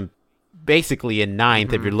places them basically in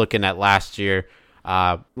 9th if you're looking at last year.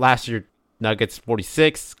 Last year Nuggets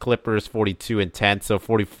 46, Clippers 42 and 10, so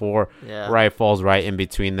 44 right falls right in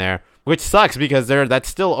between there. Which sucks because that's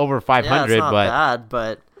still over 500. Yeah, it's not bad,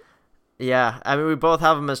 but yeah, I mean, we both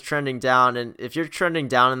have them as trending down, and if you're trending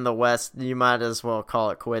down in the West, you might as well call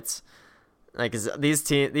it quits. Like, these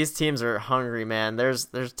teams are hungry, man. There's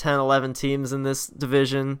 10, 11 teams in this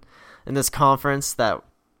division, in this conference that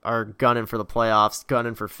are gunning for the playoffs,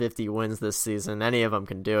 gunning for 50 wins this season. Any of them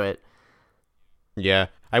can do it. Yeah,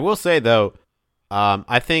 I will say though,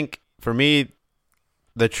 I think for me,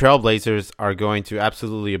 the Trailblazers are going to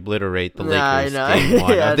absolutely obliterate the Lakers game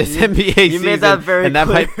 1 of this NBA season. You made that very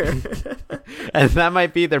clear. And that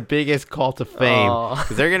might be their biggest call to fame.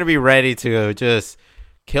 Because they're going to be ready to just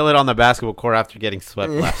kill it on the basketball court after getting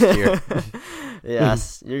swept last year.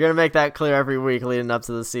 Yes, you're going to make that clear every week leading up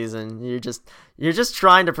to the season. You're just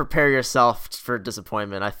trying to prepare yourself for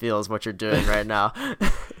disappointment, I feel, is what you're doing right now.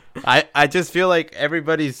 I just feel like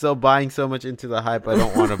everybody's buying so much into the hype. I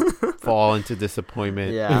don't want to fall into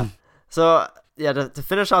disappointment. Yeah. So, yeah, to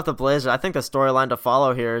finish off the Blazers, I think the storyline to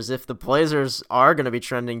follow here is if the Blazers are going to be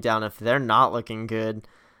trending down, if they're not looking good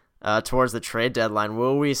towards the trade deadline,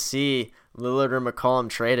 will we see Lillard or McCollum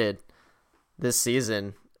traded this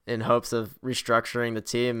season in hopes of restructuring the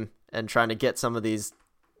team and trying to get some of these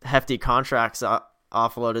hefty contracts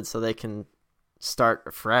offloaded so they can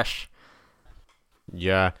start fresh?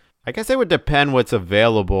 Yeah, I guess it would depend what's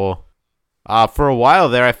available. For a while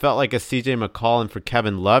there, I felt like a CJ McCollum for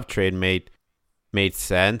Kevin Love trade made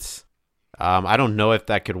sense. I don't know if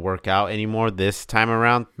that could work out anymore this time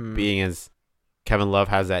around, being as Kevin Love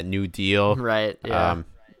has that new deal. Right, yeah.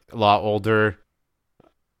 A lot older.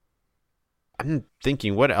 I'm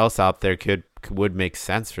thinking what else out there would make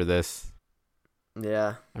sense for this.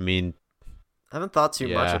 Yeah. I mean, I haven't thought too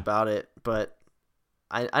much about it, but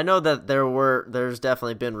I know that there's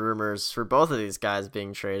definitely been rumors for both of these guys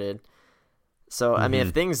being traded. So I mean,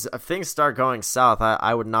 if things start going south,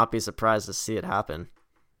 I would not be surprised to see it happen.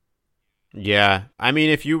 Yeah, I mean,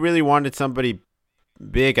 if you really wanted somebody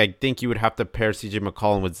big, I think you would have to pair CJ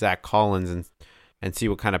McCollum with Zach Collins and see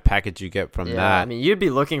what kind of package you get from that. I mean, you'd be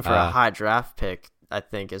looking for a high draft pick, I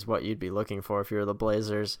think, is what you'd be looking for if you're the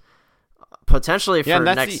Blazers. Potentially for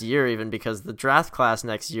next year even, because the draft class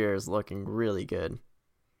next year is looking really good.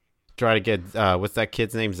 Try to get what's that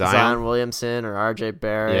kid's name? Zion Williamson or RJ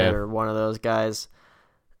Barrett or one of those guys.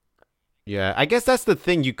 Yeah, I guess that's the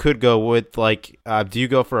thing you could go with. Like, do you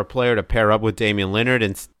go for a player to pair up with Damian Lillard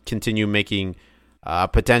and continue making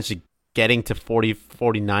potentially getting to 40,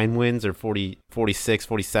 49 wins or 40, 46,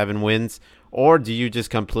 47 wins? Or do you just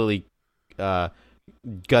completely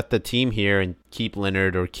gut the team here and keep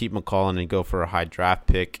Leonard or keep McCollum and go for a high draft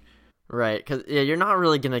pick? Right, because you're not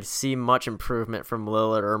really going to see much improvement from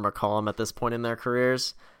Lillard or McCollum at this point in their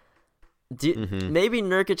careers. Maybe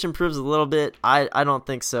Nurkic improves a little bit. I don't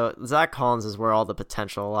think so. Zach Collins is where all the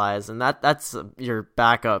potential lies, and that's your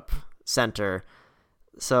backup center.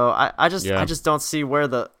 So I just don't see where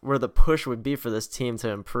the push would be for this team to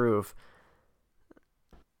improve.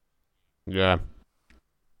 Yeah.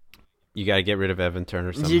 You got to get rid of Evan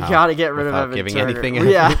Turner somehow. You got to get rid of Evan giving Turner. Anything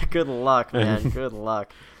yeah, good luck, man. Good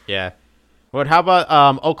luck. Yeah. Well, how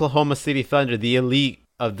about Oklahoma City Thunder, the elite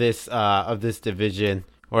of this division,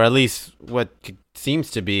 or at least what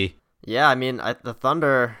seems to be? Yeah, I mean, the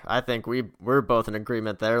Thunder, I think we're both in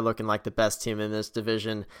agreement. They're looking like the best team in this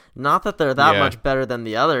division. Not that they're that much better than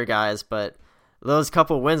the other guys, but those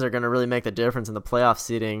couple wins are going to really make the difference in the playoff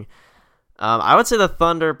seeding. I would say the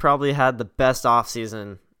Thunder probably had the best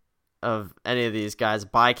offseason of any of these guys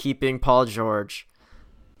by keeping Paul George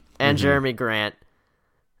and Jeremy Grant.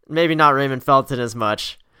 Maybe not Raymond Felton as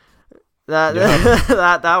much.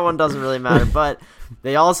 That one doesn't really matter, but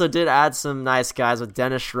they also did add some nice guys with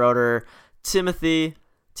Dennis Schroeder, Timothy,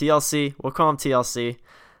 TLC. We'll call him TLC.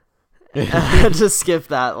 Just skip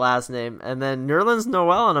that last name. And then Nerlens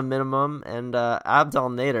Noel on a minimum, and Abdel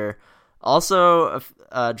Nader. Also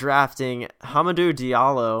drafting Hamidou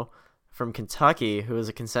Diallo from Kentucky, who is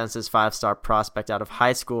a consensus 5-star prospect out of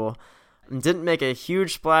high school. Didn't make a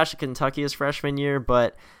huge splash at Kentucky his freshman year,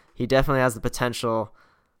 but he definitely has the potential,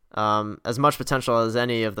 as much potential as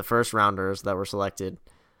any of the first rounders that were selected.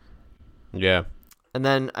 Yeah. And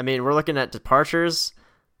then, I mean, we're looking at departures,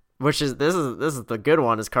 which is this is the good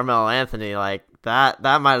one, is Carmelo Anthony. Like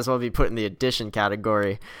that might as well be put in the addition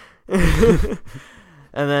category.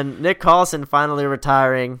 And then Nick Collison finally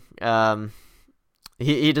retiring.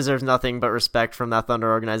 He deserves nothing but respect from that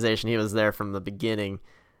Thunder organization. He was there from the beginning.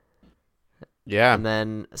 Yeah. And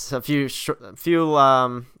then a few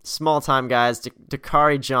small time guys,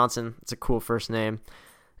 Dakari Johnson, it's a cool first name,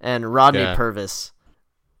 and Rodney Purvis.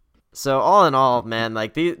 So all in all, man,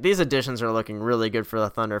 like these additions are looking really good for the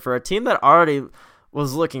Thunder. For a team that already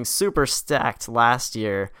was looking super stacked last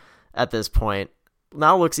year at this point,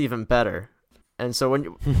 now looks even better. And so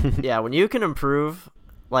when you can improve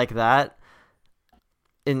like that,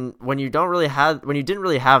 when you didn't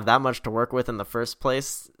really have that much to work with in the first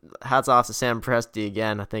place, hats off to Sam Presti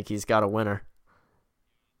again. I think he's got a winner.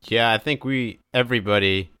 Yeah, I think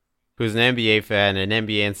everybody who's an NBA fan and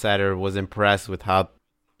NBA insider was impressed with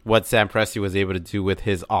what Sam Presti was able to do with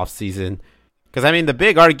his offseason. Because, I mean, the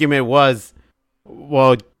big argument was,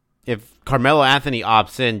 well, if Carmelo Anthony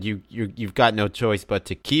opts in, you've got no choice but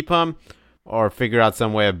to keep him or figure out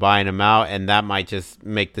some way of buying him out, and that might just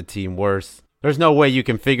make the team worse. There's no way you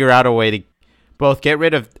can figure out a way to both get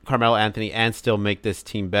rid of Carmelo Anthony and still make this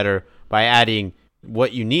team better by adding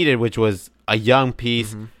what you needed, which was a young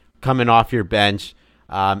piece coming off your bench.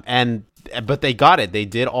 But they got it. They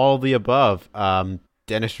did all the above.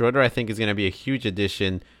 Dennis Schroeder, I think, is going to be a huge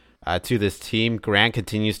addition to this team. Grant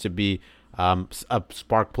continues to be a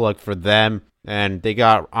spark plug for them. And they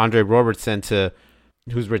got Andre Robertson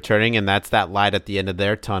who's returning, and that's that light at the end of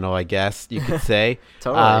their tunnel, I guess you could say.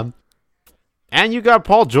 Totally. And you got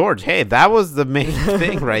Paul George. Hey, that was the main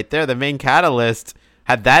thing right there, the main catalyst.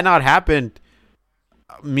 Had that not happened,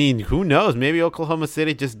 I mean, who knows? Maybe Oklahoma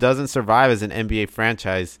City just doesn't survive as an NBA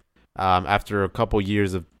franchise after a couple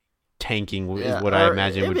years of tanking is what I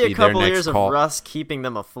imagine would be their next call. Maybe a couple years of Russ keeping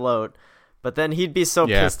them afloat, but then he'd be so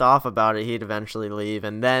pissed off about it, he'd eventually leave.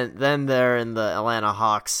 And then they're in the Atlanta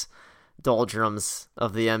Hawks doldrums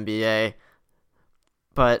of the NBA.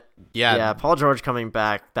 But Paul George coming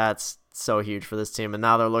back, that's so huge for this team, and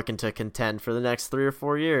now they're looking to contend for the next 3 or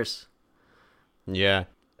 4 years. Yeah,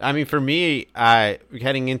 I mean, for me,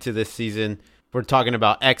 heading into this season, we're talking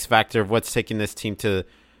about X factor of what's taking this team to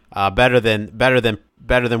better than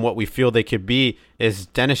what we feel they could be. Is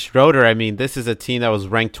Dennis Schroeder. I mean, this is a team that was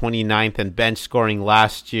ranked 29th in bench scoring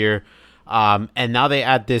last year, and now they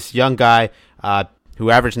add this young guy who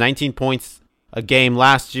averaged 19 points a game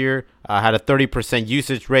last year, had a 30%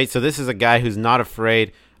 usage rate. So this is a guy who's not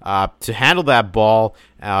afraid to handle that ball,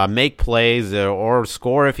 make plays, or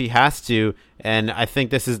score if he has to. And I think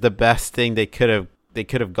this is the best thing they could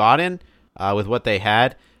have gotten with what they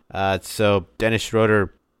had. So Dennis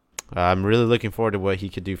Schroeder, I'm really looking forward to what he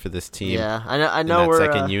could do for this team. Yeah, I know we're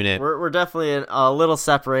second unit. We're definitely a little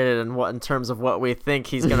separated in terms of what we think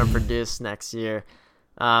he's going to produce next year.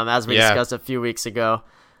 As we discussed a few weeks ago,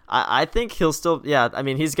 I think he'll still. Yeah, I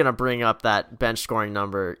mean, he's going to bring up that bench scoring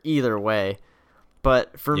number either way.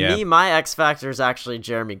 But for me, my X factor is actually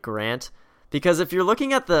Jeremy Grant, because if you're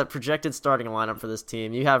looking at the projected starting lineup for this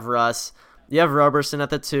team, you have Russ, you have Roberson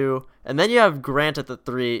at the 2, and then you have Grant at the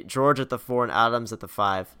 3, George at the 4, and Adams at the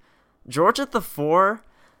 5. George at the 4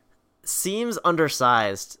 seems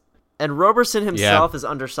undersized, And Roberson himself is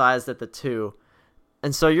undersized at the 2.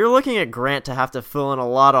 And so you're looking at Grant to have to fill in a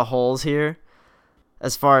lot of holes here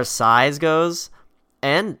as far as size goes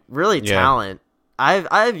and really talent.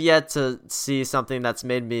 I've yet to see something that's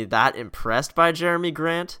made me that impressed by Jeremy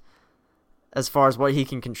Grant as far as what he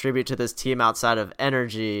can contribute to this team outside of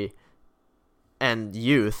energy and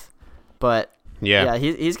youth. But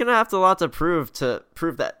he's going to have a lot to prove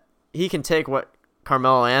that he can take what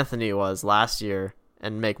Carmelo Anthony was last year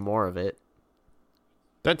and make more of it.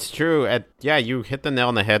 That's true. You hit the nail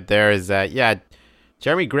on the head there is that,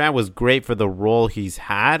 Jeremy Grant was great for the role he's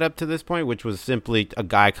had up to this point, which was simply a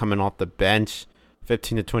guy coming off the bench,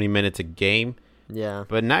 15 to 20 minutes a game. Yeah.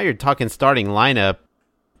 But now you're talking starting lineup.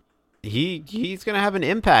 He's going to have an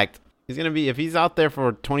impact. He's going to be, if he's out there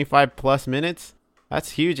for 25 plus minutes, that's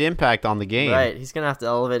huge impact on the game. Right. He's going to have to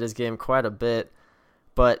elevate his game quite a bit.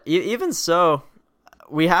 But even so,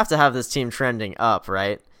 we have to have this team trending up,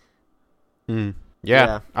 right?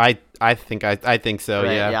 Yeah. I think so.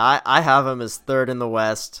 Right, yeah. I have him as 3rd in the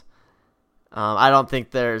West. I don't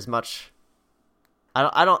think there's much.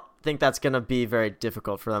 I don't think that's going to be very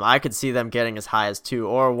difficult for them. I could see them getting as high as 2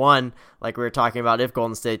 or 1, like we were talking about. If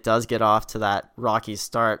Golden State does get off to that rocky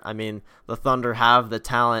start, I mean, the Thunder have the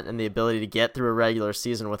talent and the ability to get through a regular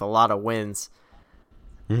season with a lot of wins.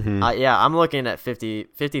 I'm looking at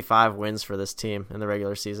 55 wins for this team in the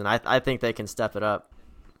regular season. I think they can step it up.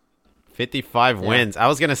 55 wins. I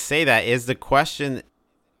was going to say that. Is it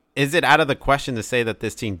out of the question to say that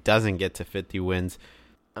this team doesn't get to 50 wins?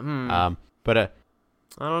 I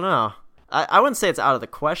don't know. I wouldn't say it's out of the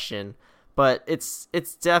question, but it's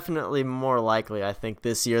definitely more likely, I think,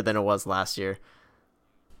 this year than it was last year.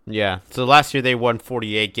 Yeah. So last year they won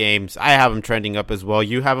 48 games. I have them trending up as well.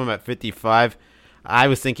 You have them at 55. I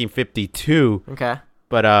was thinking 52. Okay.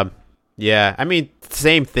 But I mean,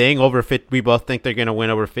 same thing. Over 50, we both think they're going to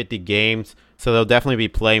win over 50 games, so they'll definitely be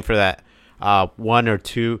playing for that 1 or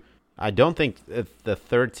 2. I don't think the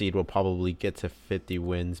 3rd seed will probably get to 50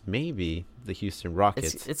 wins. Maybe the Houston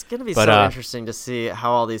Rockets. It's going to be so interesting to see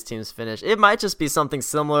how all these teams finish. It might just be something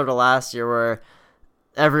similar to last year where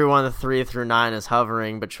everyone 3 through 9 is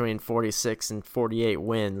hovering between 46 and 48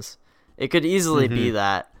 wins. It could easily be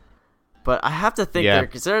that. But I have to think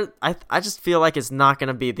I just feel like it's not going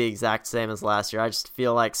to be the exact same as last year. I just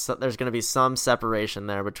feel like there's going to be some separation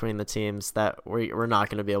there between the teams that we're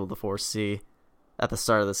not going to be able to foresee at the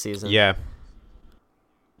start of the season. Yeah.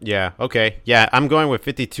 Yeah. Okay. Yeah, I'm going with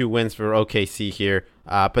 52 wins for OKC here.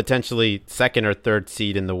 Potentially 2nd or 3rd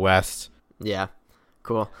seed in the West. Yeah.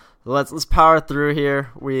 Cool. Let's power through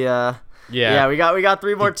here. We we got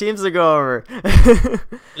 3 more teams to go over.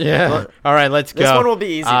 Well, all right, let's go. This one will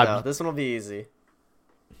be easy though. This one will be easy.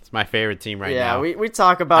 It's my favorite team right now. Yeah, we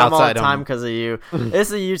talk about them all the time because of you.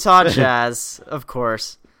 It's the Utah Jazz, of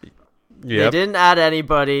course. They didn't add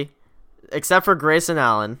anybody except for Grayson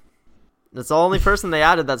Allen. That's the only person they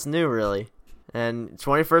added that's new, really. And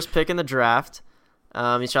 21st pick in the draft.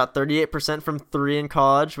 He shot 38% from 3 in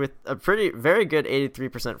college with a very good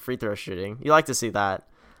 83% free throw shooting. You like to see that.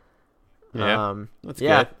 That's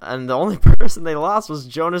good. And the only person they lost was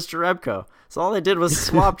Jonas Jerebko. So all they did was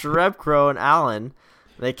swap Jerebko and Allen.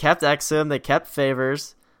 They kept Exum, they kept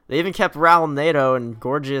Favors, they even kept Raul Neto and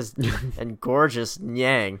gorgeous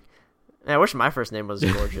Nyang. Man, I wish my first name was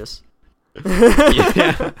Gorgeous.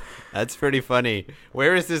 Yeah, that's pretty funny.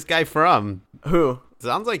 Where is this guy from? Who?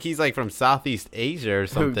 Sounds like he's like from Southeast Asia or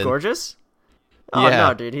something. Who, Gorgeous? Oh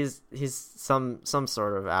no, dude, he's some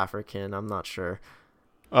sort of African. I'm not sure.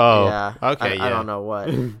 Oh, yeah. Okay, I don't know what,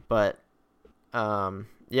 but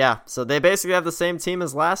so they basically have the same team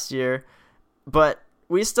as last year, but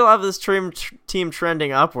we still have this team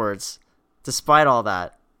trending upwards, despite all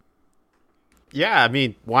that. Yeah, I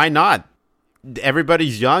mean, why not?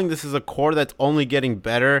 Everybody's young. This is a core that's only getting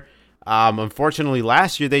better. Unfortunately,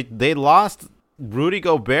 last year they lost Rudy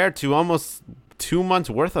Gobert to almost 2 months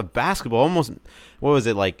worth of basketball. Almost, what was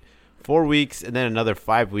it, like 4 weeks and then another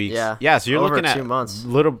 5 weeks? Yeah. So you're looking at 2 months. a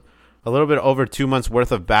little bit over 2 months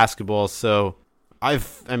worth of basketball. So I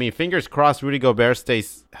mean, fingers crossed Rudy Gobert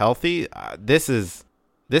stays healthy.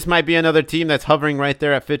 This might be another team that's hovering right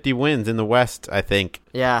there at 50 wins in the West, I think.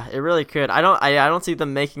 Yeah, it really could. I don't see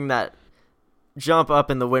them making that jump up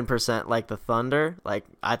in the win percent like the Thunder. Like,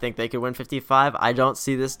 I think they could win 55. I don't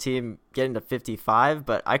see this team getting to 55,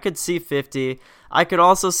 but I could see 50. I could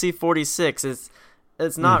also see 46.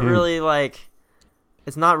 It's not really like,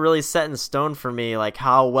 it's not really set in stone for me, like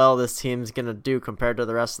how well this team's going to do compared to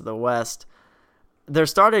the rest of the West. Their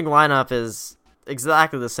starting lineup is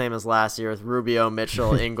exactly the same as last year with Rubio,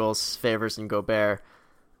 Mitchell, Ingles, Favors, and Gobert.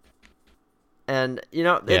 And And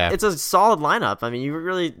Yeah. it's a solid lineup. I mean, you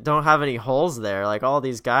really don't have any holes there. Like all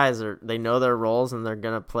these guys they know their roles and they're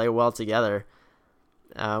gonna play well together.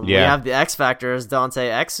 We have the X factor as Dante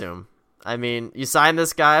Exum. I mean, you signed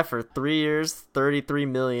this guy for 3 years, $33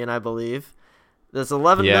 million, I believe. That's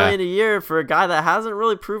 $11 million a year for a guy that hasn't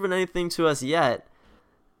really proven anything to us yet.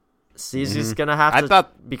 So he's just gonna have to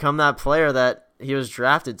become that player that he was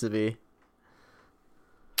drafted to be.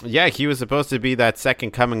 Yeah, he was supposed to be that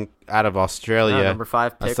second coming out of Australia. Number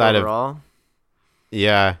 5 pick overall.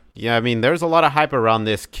 Yeah. I mean, there's a lot of hype around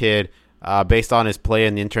this kid based on his play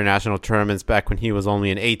in the international tournaments back when he was only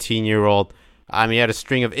an 18-year-old. He had a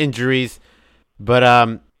string of injuries.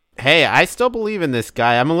 But, hey, I still believe in this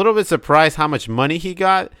guy. I'm a little bit surprised how much money he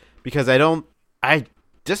got because I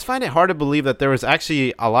just find it hard to believe that there was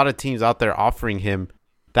actually a lot of teams out there offering him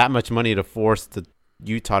that much money to force the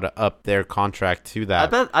Utah to up their contract to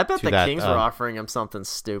that. I bet the Kings were offering him something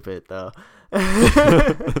stupid though.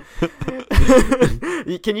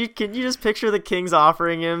 Can you just picture the Kings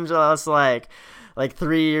offering him just like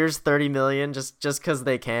 3 years, $30 million just because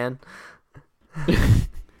they can?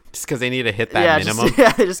 Just because they need to hit that minimum.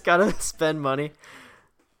 They just gotta spend money.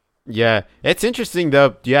 Yeah, it's interesting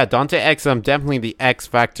though. Yeah, Dante Exum, definitely the X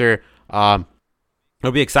factor.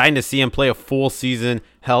 It'll be exciting to see him play a full season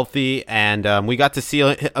healthy, and we got to see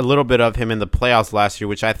a little bit of him in the playoffs last year,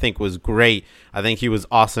 which I think was great. I think he was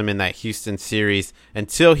awesome in that Houston series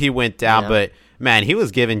until he went down, but man, he was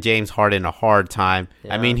giving James Harden a hard time.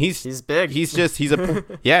 Yeah, I mean, he's big. He's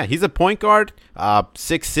a point guard,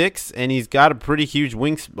 6'6", and he's got a pretty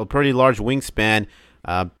large wingspan.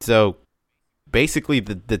 So basically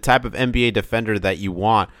the type of NBA defender that you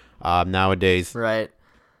want nowadays. Right.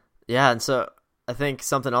 Yeah, and so I think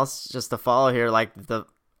something else just to follow here, like the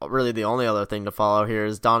only other thing to follow here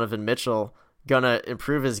is Donovan Mitchell gonna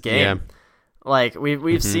improve his game. Yeah. Like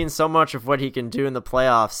we've seen so much of what he can do in the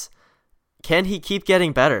playoffs. Can he keep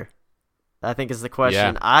getting better? I think is the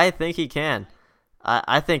question. Yeah. I think he can.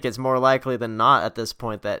 I think it's more likely than not at this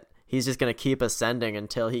point that he's just gonna keep ascending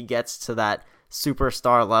until he gets to that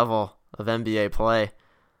superstar level of NBA play.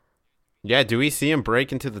 Yeah, do we see him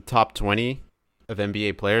break into the top 20 of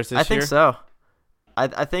NBA players this year? I think so.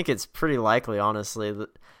 I think it's pretty likely, honestly.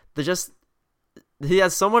 He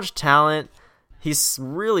has so much talent. He's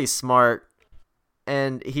really smart,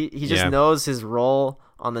 and he just knows his role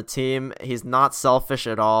on the team. He's not selfish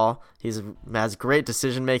at all. He has great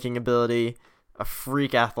decision-making ability, a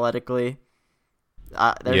freak athletically.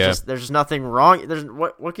 There's just nothing wrong.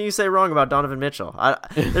 What can you say wrong about Donovan Mitchell?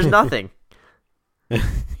 There's nothing.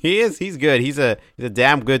 He's good. He's a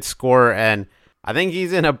damn good scorer, and I think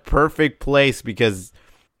he's in a perfect place because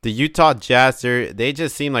the Utah Jazz, they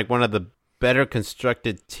just seem like one of the better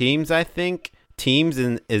constructed teams, I think.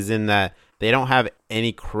 Is in that they don't have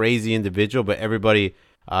any crazy individual, but everybody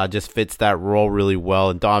just fits that role really well.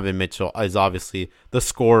 And Donovan Mitchell is obviously the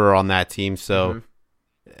scorer on that team, so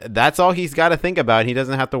that's all he's got to think about. He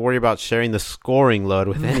doesn't have to worry about sharing the scoring load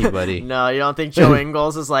with anybody. No, you don't think Joe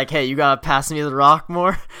Ingles is like, hey, you got to pass me the rock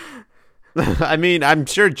more? I mean, I'm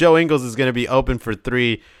sure Joe Ingles is going to be open for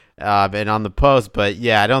three and on the post, but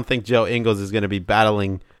yeah, I don't think Joe Ingles is going to be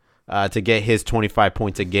battling to get his 25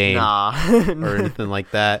 points a game or anything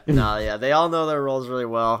like that. No, yeah, they all know their roles really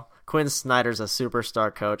well. Quinn Snyder's a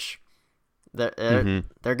superstar coach. They're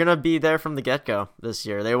going to be there from the get-go this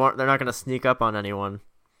year. They're not going to sneak up on anyone.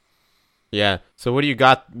 Yeah. So what do you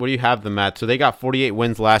got? What do you have them at? So they got 48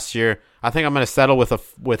 wins last year. I think I'm going to settle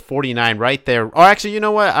with 49 right there. Oh, actually, you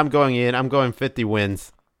know what? I'm going 50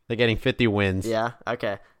 wins. They're getting 50 wins. Yeah.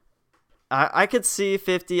 Okay. I could see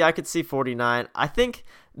 50. I could see 49. I think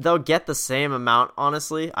they'll get the same amount.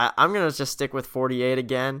 Honestly, I'm going to just stick with 48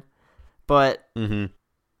 again. But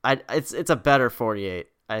it's a better 48.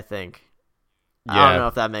 I think. Yeah. I don't know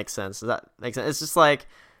if that makes sense. Does that make sense? It's just like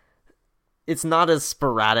it's not as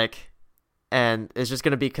sporadic. And it's just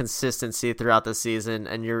going to be consistency throughout the season,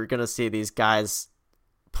 and you're going to see these guys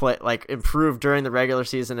play improve during the regular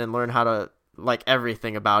season and learn how to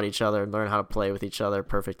everything about each other and learn how to play with each other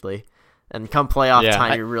perfectly. And come playoff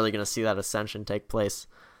time, you're really going to see that ascension take place.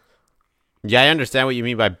 Yeah, I understand what you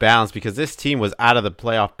mean by balance because this team was out of the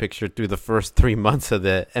playoff picture through the first 3 months of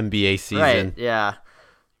the NBA season. Right? Yeah,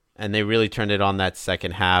 and they really turned it on that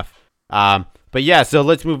second half. But yeah, so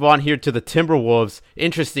let's move on here to the Timberwolves.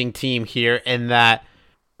 Interesting team here in that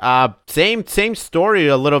same story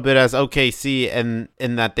a little bit as OKC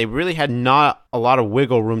in that they really had not a lot of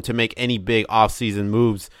wiggle room to make any big offseason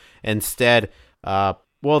moves. Instead, they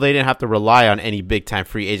didn't have to rely on any big-time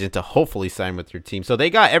free agent to hopefully sign with your team. So they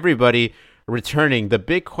got everybody returning. The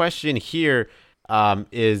big question here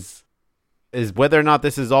is whether or not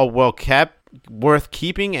this is all well kept. worth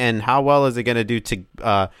keeping, and how well is it going to do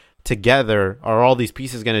together? Are all these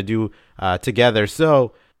pieces going to do together?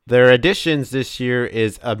 So their additions this year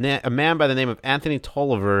is a man by the name of Anthony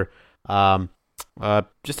Tolliver.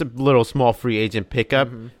 Just a little small free agent pickup.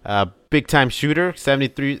 Big time shooter.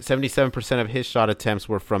 77% of his shot attempts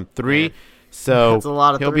were from three. So that's a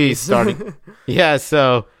lot of he'll threes. be starting. Yeah,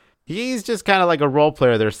 so he's just kind of like a role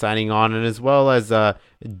player they're signing on, and as well as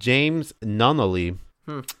James Nunnally.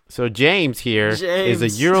 So James here is a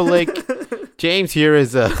EuroLeague. James here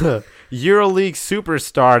is a EuroLeague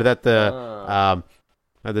superstar that the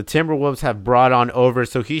Timberwolves have brought on over.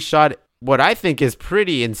 So he shot what I think is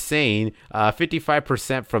pretty insane,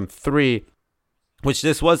 55% from three, which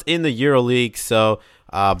this was in the EuroLeague. So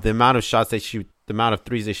the amount of shots they shoot, the amount of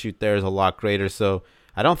threes they shoot there is a lot greater. So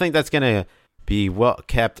I don't think that's going to be well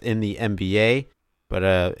kept in the NBA. But,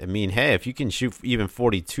 I mean, hey, if you can shoot even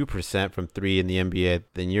 42% from three in the NBA,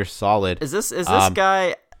 then you're solid. Is this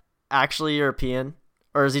guy actually European,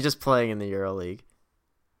 or is he just playing in the EuroLeague?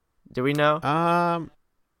 Do we know? I'm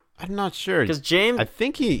not sure. Because James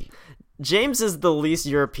is the least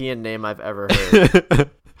European name I've ever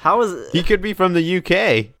heard. How is he could be from the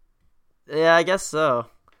UK? Yeah, I guess so.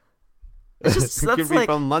 It's just he could be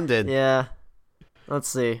from London. Yeah. Let's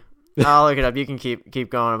see. I'll look it up. You can keep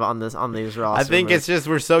going on these rosters. I think it's just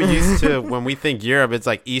we're so used to when we think Europe, it's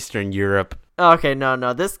like Eastern Europe. Okay,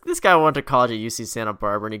 no. This guy went to college at UC Santa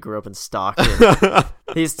Barbara and he grew up in Stockton.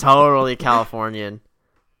 He's totally Californian.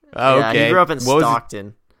 Oh, yeah, okay. He grew up in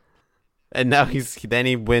Stockton. And now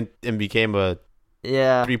he went and became a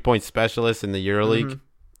 3-point specialist in the EuroLeague. Mm-hmm.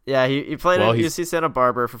 Yeah, he played at UC Santa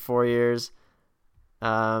Barbara for 4 years.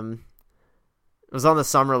 Was on the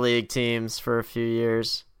summer league teams for a few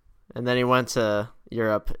years. And then he went to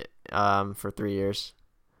Europe for 3 years.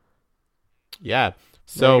 Yeah.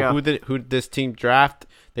 So who did this team draft?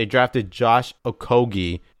 They drafted Josh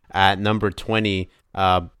Okogie at number 20.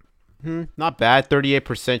 Not bad.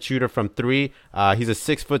 38% shooter from three. He's a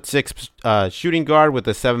 6'6" shooting guard with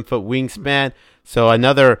a 7-foot wingspan. So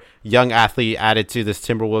another young athlete added to this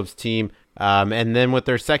Timberwolves team. And then with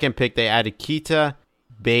their second pick, they added Keita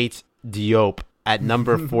Bates Diop at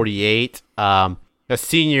number 48. A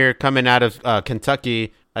senior coming out of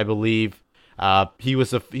Kentucky, I believe. He was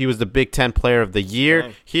the Big Ten Player of the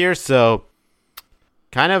Year here. So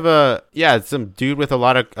kind of some dude with a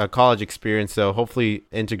lot of college experience. So hopefully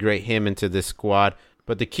integrate him into this squad.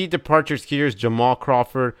 But the key departures here is Jamal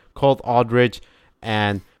Crawford, Colt Aldridge,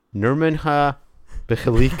 and Nurmanha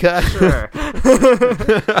Bjelica. Sure.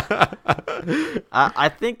 I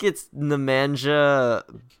think it's Nemanja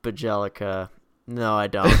Bjelica. No, I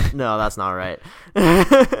don't. No, that's not right.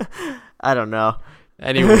 I don't know.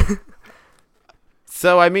 Anyway.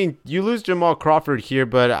 So, I mean, you lose Jamal Crawford here,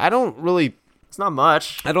 but I don't really... It's not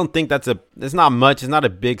much. I don't think it's not much. It's not a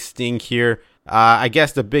big sting here. I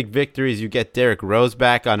guess the big victory is you get Derrick Rose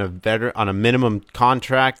back on a minimum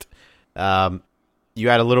contract. You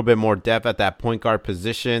add a little bit more depth at that point guard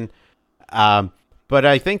position. But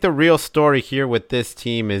I think the real story here with this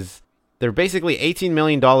team is they're basically $18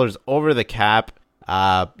 million over the cap.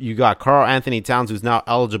 You got Karl Anthony Towns, who's now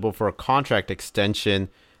eligible for a contract extension.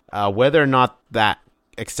 Whether or not that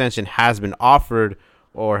extension has been offered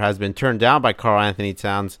or has been turned down by Karl Anthony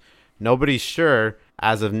Towns, nobody's sure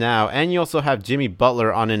as of now. And you also have Jimmy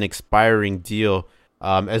Butler on an expiring deal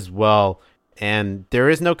as well. And there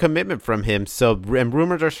is no commitment from him. So, and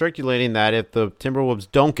rumors are circulating that if the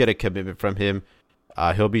Timberwolves don't get a commitment from him,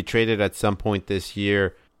 he'll be traded at some point this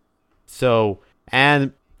year. So,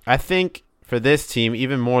 and I think for this team,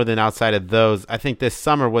 even more than outside of those, I think this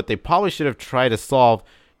summer what they probably should have tried to solve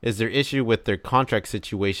is their issue with their contract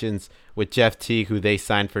situations with Jeff Teague, who they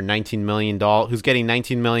signed for $19 million, who's getting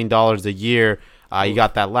 $19 million a year. He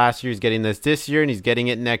got that last year. He's getting this year, and he's getting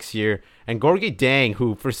it next year. And Gorgui Dieng,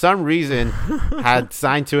 who for some reason had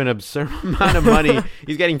signed to an absurd amount of money,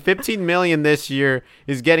 he's getting $15 million this year.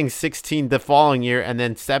 He's getting $16 the following year, and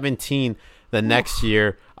then $17 the next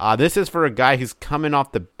year. This is for a guy who's coming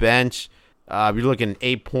off the bench. You're looking at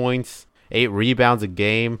 8 points, 8 rebounds a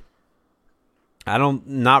game.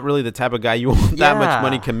 Not really the type of guy you want that much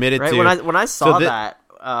money committed to. When I saw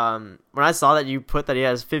that you put that he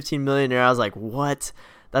has $15 million there, I was like, what?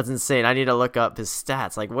 That's insane. I need to look up his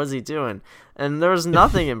stats. Like, what is he doing? And there was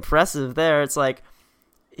nothing impressive there. It's like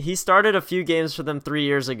he started a few games for them 3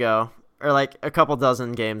 years ago, or like a couple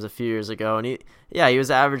dozen games a few years ago, and he was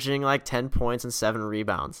averaging like 10 points and 7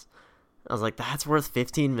 rebounds. I was like, that's worth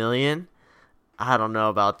 $15 million? I don't know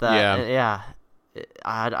about that. Yeah.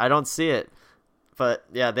 I don't see it. But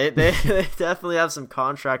yeah, they definitely have some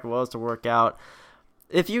contract woes to work out.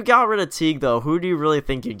 If you got rid of Teague, though, who do you really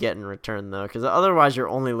think you'd get in return, though? Because otherwise you're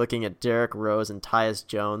only looking at Derrick Rose and Tyus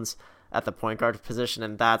Jones at the point guard position,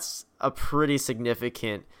 and that's a pretty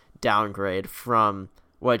significant downgrade from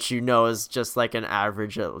what you know is just like an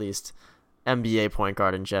average, at least, NBA point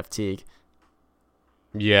guard in Jeff Teague.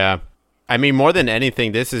 Yeah. I mean, more than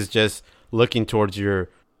anything, this is just looking towards your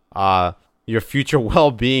future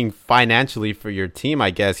well-being financially for your team,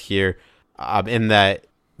 I guess, here, in that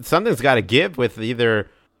something's got to give with either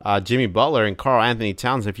Jimmy Butler and Karl Anthony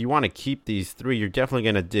Towns. If you want to keep these three, you're definitely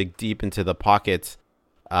going to dig deep into the pockets.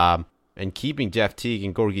 And keeping Jeff Teague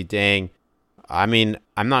and Gorgui Dieng, I mean,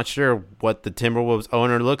 I'm not sure what the Timberwolves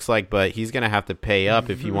owner looks like, but he's going to have to pay up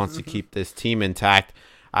if he wants to keep this team intact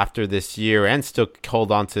after this year and still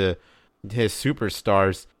hold on to his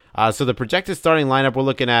superstars. So the projected starting lineup we're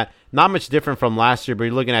looking at, not much different from last year, but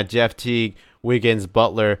you're looking at Jeff Teague, Wiggins,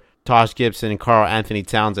 Butler, Taj Gibson, and Karl Anthony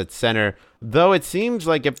Towns at center. Though it seems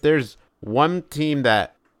like if there's one team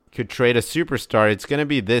that could trade a superstar, it's going to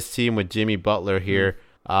be this team with Jimmy Butler here,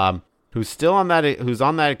 who's on that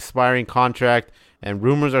expiring contract, and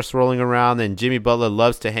rumors are swirling around, and Jimmy Butler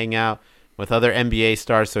loves to hang out with other NBA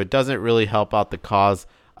stars, so it doesn't really help out the cause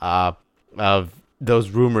of those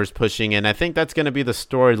rumors pushing. And I think that's going to be the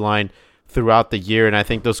storyline throughout the year, and I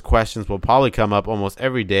think those questions will probably come up almost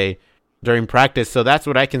every day during practice. So that's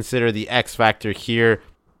what I consider the X factor here,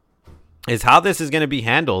 is how this is going to be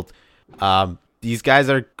handled. These guys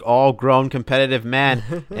are all grown competitive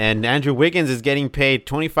men, and Andrew Wiggins is getting paid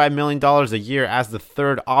 $25 million a year as the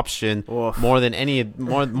third option, more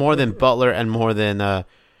than Butler and more than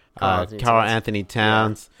Karl Anthony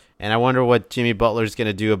Towns. Yeah. And I wonder what Jimmy Butler is going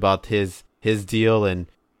to do about his deal, and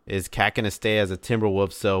is Cat going to stay as a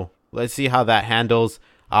Timberwolf? So let's see how that handles.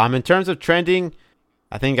 In terms of trending,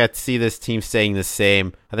 I think I'd see this team staying the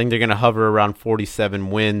same. I think they're going to hover around 47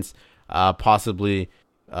 wins, possibly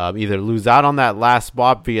either lose out on that last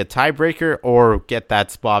spot via tiebreaker or get that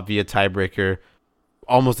spot via tiebreaker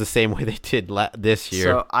almost the same way they did this year.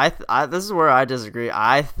 So I this is where I disagree.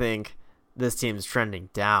 I think this team's trending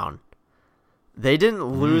down. They didn't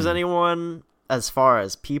lose anyone as far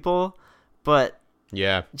as people, but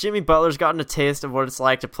yeah, Jimmy Butler's gotten a taste of what it's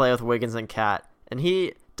like to play with Wiggins and Cat, and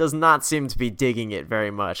he does not seem to be digging it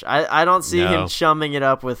very much. I don't see him chumming it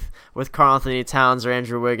up with Karl Anthony Towns or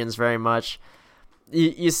Andrew Wiggins very much.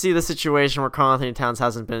 You see the situation where Karl Anthony Towns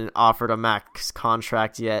hasn't been offered a max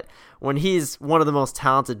contract yet, when he's one of the most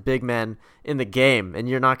talented big men in the game, and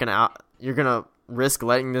you're gonna risk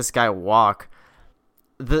letting this guy walk.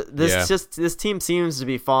 This team seems to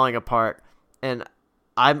be falling apart, and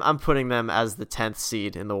I'm putting them as the 10th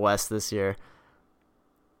seed in the West this year.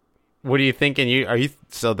 What are you thinking?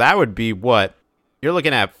 So that would be what you're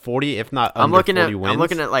looking at, 40, if not under 40 wins? I'm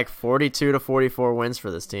looking at like 42 to 44 wins for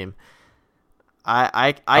this team.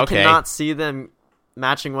 I cannot see them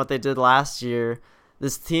matching what they did last year.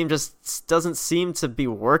 This team just doesn't seem to be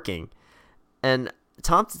working. And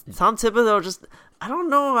Tom Thibodeau, I don't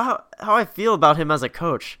know how I feel about him as a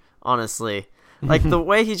coach, honestly. Like the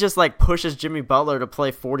way he just like pushes Jimmy Butler to play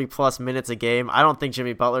 40 plus minutes a game. I don't think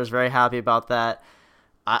Jimmy Butler is very happy about that.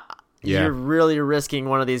 You're really risking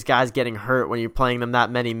one of these guys getting hurt when you're playing them that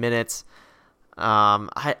many minutes.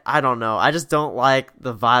 I don't know. I just don't like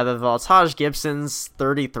the vibe of it all. Taj Gibson's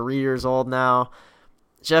 33 years old now.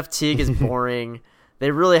 Jeff Teague is boring. They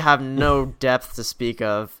really have no depth to speak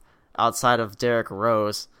of outside of Derrick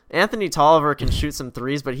Rose. Anthony Tolliver can shoot some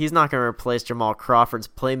threes, but he's not going to replace Jamal Crawford's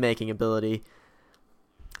playmaking ability.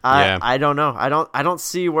 I don't know. I don't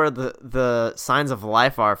see where the signs of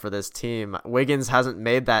life are for this team. Wiggins hasn't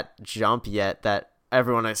made that jump yet that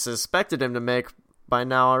everyone has suspected him to make by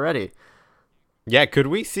now already. Yeah, could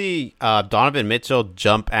we see Donovan Mitchell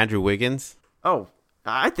jump Andrew Wiggins? Oh,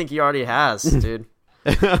 I think he already has, dude.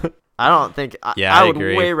 I don't think... I would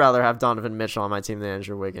agree. Way rather have Donovan Mitchell on my team than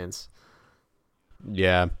Andrew Wiggins.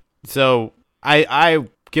 Yeah. So, I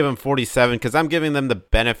give them 47 because I'm giving them the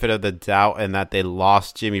benefit of the doubt and that they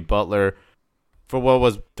lost Jimmy Butler for what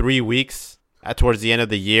was 3 weeks towards the end of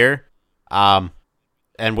the year. And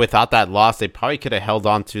without that loss, they probably could have held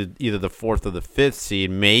on to either the 4th or the 5th seed,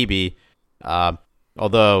 maybe.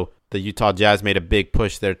 Although the Utah Jazz made a big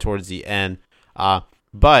push there towards the end.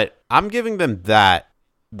 But I'm giving them that.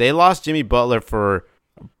 They lost Jimmy Butler for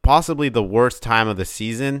possibly the worst time of the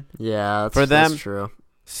season. Yeah, for them. That's true.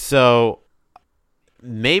 So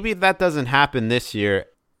maybe that doesn't happen this year.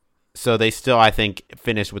 So they still, I think,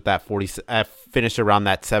 finish with that finish around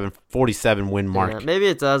that 47 win mark. Yeah, maybe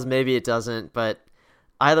it does, maybe it doesn't. But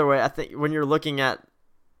either way, I think when you're looking at,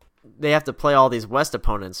 they have to play all these West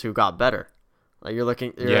opponents who got better. Like you're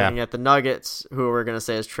looking at the Nuggets, who we're gonna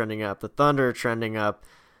say is trending up. The Thunder are trending up.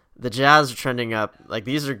 The Jazz are trending up. Like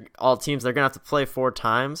these are all teams they're gonna have to play 4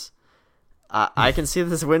 times. I can see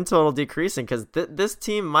this win total decreasing because this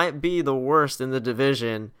team might be the worst in the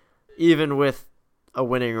division, even with a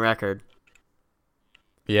winning record.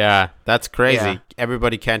 Yeah, that's crazy. Yeah.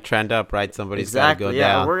 Everybody can't trend up, right? Somebody's Exactly. got to go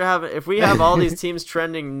Yeah, down. if we have all these teams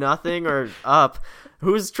trending nothing or up,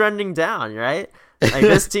 who's trending down, right? Like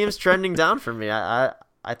this team's trending down for me. I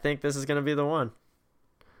think this is gonna be the one.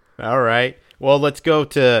 All right. Well, let's go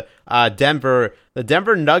to Denver. The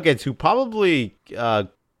Denver Nuggets, who probably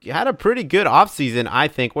had a pretty good offseason, I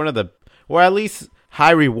think. Or at least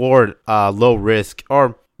high reward, low risk,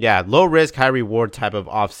 low risk, high reward type of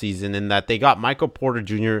offseason, in that they got Michael Porter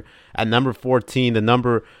Jr. at number 14,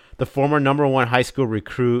 the former number 1 high school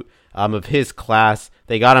recruit of his class.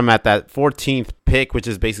 They got him at that 14th pick, which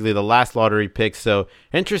is basically the last lottery pick. So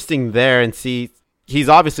interesting there, and see, he's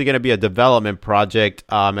obviously going to be a development project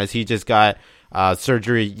as he just got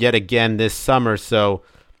surgery yet again this summer. So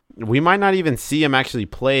we might not even see him actually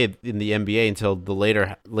play in the NBA until the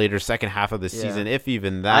later second half of the season, if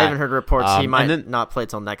even that. I even heard reports he might not play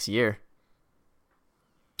till next year.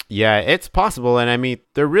 Yeah, it's possible. And I mean,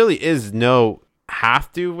 there really is no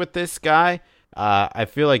have to with this guy. I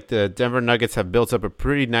feel like the Denver Nuggets have built up a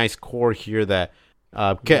pretty nice core here that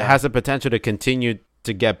has the potential to continue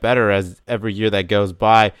to get better as every year that goes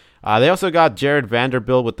by. They also got Jared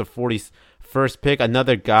Vanderbilt with the 41st pick,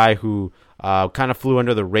 another guy who kind of flew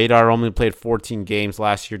under the radar, only played 14 games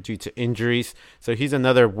last year due to injuries. So he's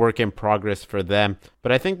another work in progress for them.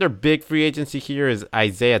 But I think their big free agency here is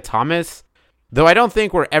Isaiah Thomas. Though I don't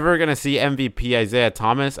think we're ever going to see MVP Isaiah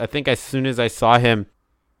Thomas. I think as soon as I saw him,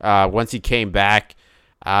 once he came back,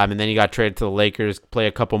 and then he got traded to the Lakers, play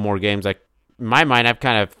a couple more games, like in my mind, I've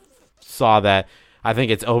kind of saw that I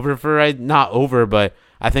think it's over not over, but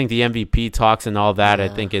I think the MVP talks and all that, I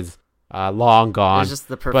think is long gone. It's just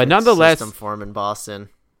the perfect but nonetheless, system for him in Boston.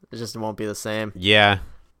 It just won't be the same. Yeah.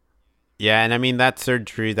 Yeah, and I mean, that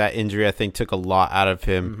injury, I think took a lot out of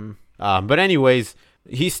him. Mm-hmm. But anyways,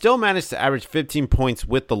 he still managed to average 15 points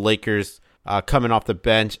with the Lakers coming off the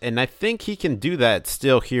bench, and I think he can do that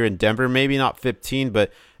still here in Denver. Maybe not 15,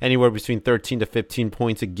 but anywhere between 13 to 15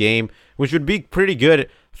 points a game, which would be pretty good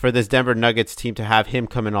for this Denver Nuggets team to have him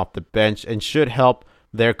coming off the bench, and should help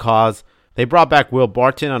their cause. They brought back Will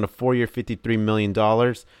Barton on a 4-year, $53 million.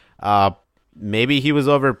 Maybe he was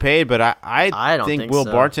overpaid, but I don't think Will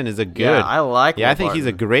Barton is a good. Yeah, I like. Yeah, I think he's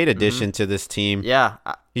a great addition to this team. Yeah,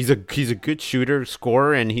 he's a good shooter,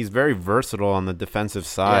 scorer, and he's very versatile on the defensive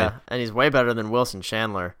side. Yeah, and he's way better than Wilson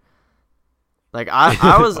Chandler. Like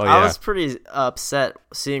I was pretty upset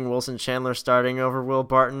seeing Wilson Chandler starting over Will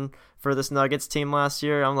Barton for this Nuggets team last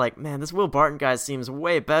year. I'm like, man, this Will Barton guy seems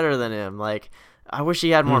way better than him. Like, I wish he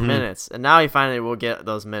had more minutes, and now he finally will get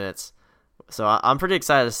those minutes. So I'm pretty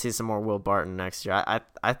excited to see some more Will Barton next year.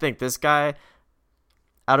 I think this guy,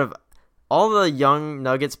 out of all the young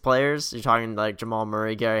Nuggets players, you're talking like Jamal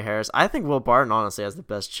Murray, Gary Harris, I think Will Barton honestly has the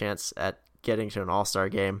best chance at getting to an All-Star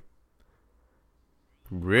game.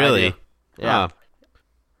 Really? Yeah.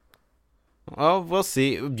 Well, we'll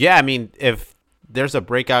see. Yeah, I mean, if there's a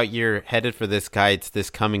breakout year headed for this guy, it's this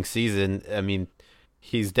coming season. I mean,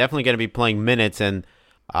 he's definitely going to be playing minutes, and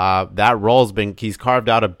that he's carved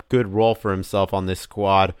out a good role for himself on this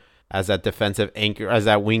squad as that defensive anchor, as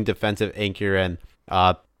that wing defensive anchor and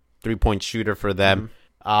 3-point shooter for them.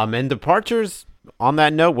 And departures on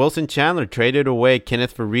that note, Wilson Chandler traded away,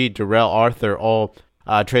 Kenneth Faried, Darrell Arthur, all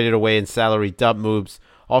traded away in salary dump moves,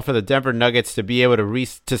 all for the Denver Nuggets to be able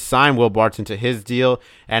to sign Will Barton to his deal,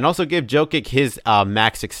 and also give Jokic his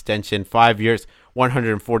max extension, 5 years,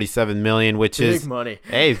 $147 million, which is big money.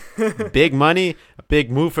 Hey, big money, a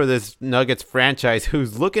big move for this Nuggets franchise,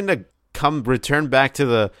 who's looking to return back to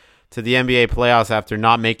the NBA playoffs after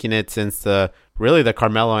not making it since the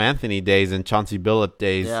Carmelo Anthony days and Chauncey Billups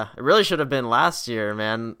days. Yeah, it really should have been last year,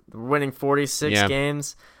 man. Winning 46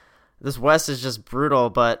 games. This West is just brutal,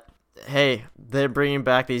 but hey, they're bringing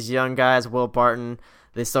back these young guys, Will Barton.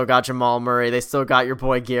 They still got Jamal Murray. They still got your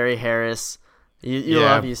boy Gary Harris. You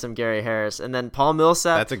love you some Gary Harris. And then Paul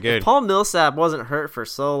Millsap. If Paul Millsap wasn't hurt for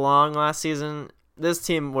so long last season, this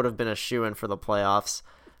team would have been a shoo-in for the playoffs.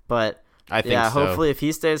 But I think so. Hopefully if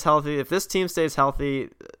he stays healthy, if this team stays healthy,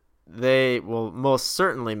 they will most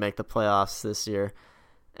certainly make the playoffs this year.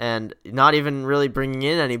 And not even really bringing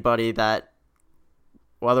in anybody that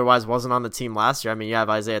otherwise wasn't on the team last year. I mean, you have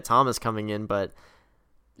Isaiah Thomas coming in, but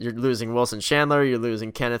you're losing Wilson Chandler. You're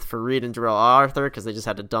losing Kenneth Faried and Darrell Arthur because they just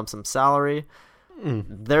had to dump some salary.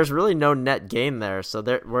 there's really no net gain there. So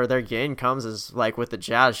where their gain comes is like with the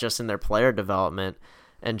Jazz, just in their player development,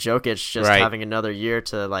 and Jokic just having another year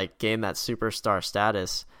to like gain that superstar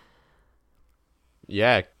status.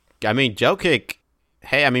 Yeah, I mean Jokic.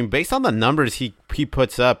 Hey, I mean based on the numbers he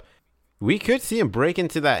puts up, we could see him break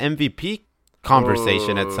into that MVP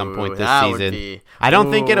conversation at some point this season. I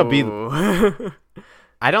don't think it'll be.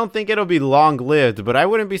 I don't think it'll be long lived, but I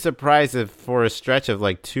wouldn't be surprised if for a stretch of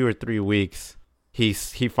like 2 or 3 weeks he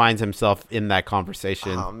finds himself in that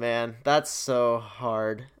conversation. Oh man, that's so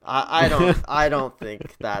hard. I don't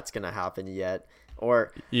think that's gonna happen yet.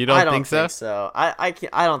 Or you don't, think so? I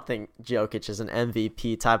don't think Jokic is an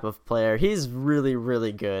MVP type of player. He's really,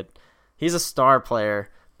 really good. He's a star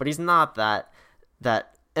player, but he's not that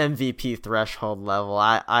MVP threshold level.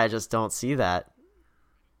 I just don't see that.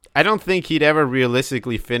 I don't think he'd ever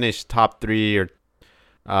realistically finish top 3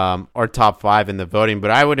 or top 5 in the voting,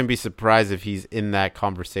 but I wouldn't be surprised if he's in that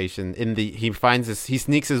conversation. He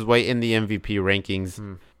sneaks his way in the MVP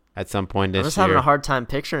rankings at some point this year. I'm just having a hard time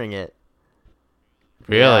picturing it.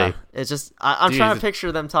 Really? Yeah, it's just I'm trying to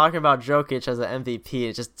picture them talking about Jokic as an MVP.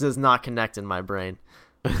 It just does not connect in my brain.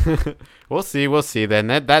 We'll see. Then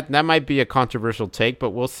that might be a controversial take, but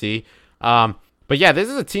we'll see. But yeah, this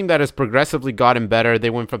is a team that has progressively gotten better. They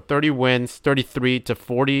went from 30 wins, 33 to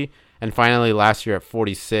 40, and finally last year at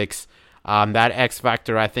 46. That X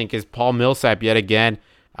factor, I think, is Paul Millsap yet again,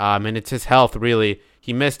 and it's his health, really.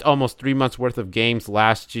 He missed almost 3 months' worth of games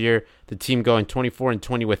last year, the team going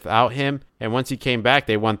 24-20 without him, and once he came back,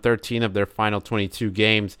 they won 13 of their final 22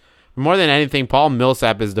 games. More than anything, Paul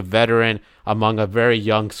Millsap is the veteran among a very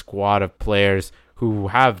young squad of players who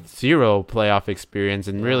have zero playoff experience,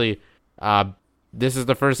 and really... this is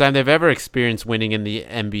the first time they've ever experienced winning in the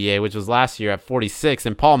NBA, which was last year at 46.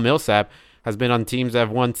 And Paul Millsap has been on teams that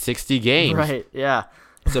have won 60 games. Right, yeah.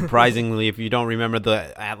 Surprisingly, if you don't remember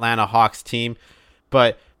the Atlanta Hawks team.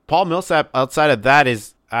 But Paul Millsap, outside of that,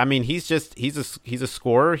 he's a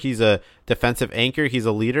scorer. He's a defensive anchor. He's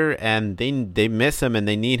a leader. And they miss him and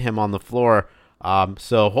they need him on the floor.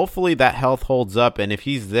 So hopefully that health holds up. And if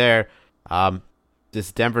he's there,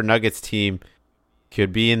 this Denver Nuggets team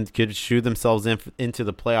could shoot themselves into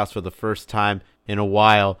the playoffs for the first time in a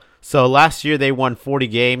while. So last year they won 40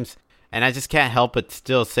 games, and I just can't help but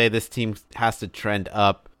still say this team has to trend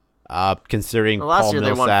up, considering Paul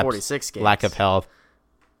Millsap's lack of health.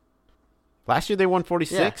 Last year they won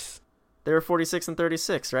 46. Yeah. They were 46 and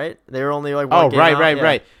 36, right? They were only like one game out.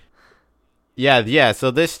 Right. Yeah.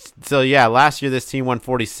 So last year this team won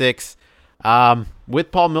 46.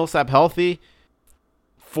 With Paul Millsap healthy,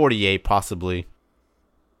 48 possibly.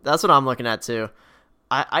 That's what I'm looking at too.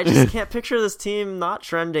 I just can't picture this team not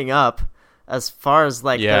trending up as far as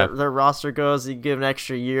like their roster goes. You give an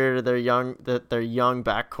extra year to their young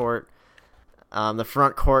backcourt. The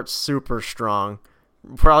front court's super strong,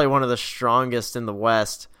 probably one of the strongest in the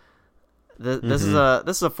West. This is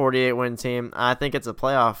a 48 win team. I think it's a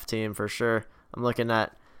playoff team for sure. I'm looking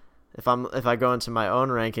at if I go into my own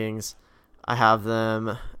rankings, I have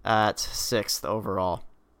them at 6th overall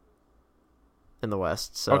in the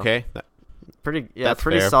West. So okay, pretty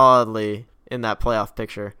fair. Solidly in that playoff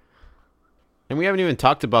picture. And we haven't even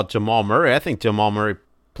talked about Jamal Murray. I think Jamal Murray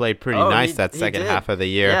played pretty nice that second half of the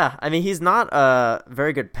year. Yeah, I mean he's not a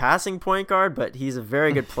very good passing point guard, but he's a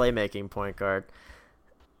very good playmaking point guard.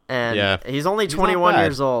 And he's only 21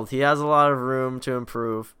 years old. He has a lot of room to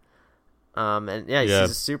improve. He's a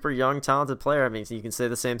super young, talented player. I mean, you can say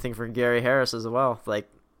the same thing for Gary Harris as well. Like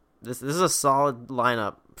this is a solid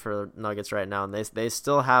lineup for Nuggets right now, and they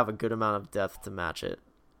still have a good amount of depth to match it.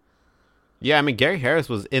 Yeah, I mean Gary Harris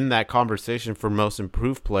was in that conversation for most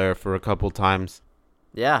improved player for a couple times.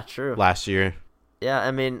 Yeah, true. Last year. Yeah,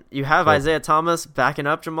 I mean you have Isaiah Thomas backing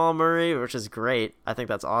up Jamal Murray, which is great. I think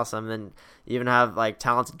that's awesome. Then you even have like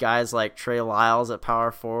talented guys like Trey Lyles at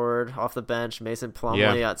power forward off the bench, Mason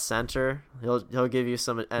Plumlee at center. He'll give you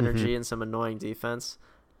some energy and some annoying defense.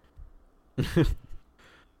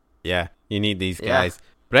 Yeah, you need these guys.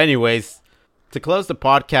 But anyways, to close the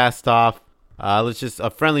podcast off, let's just a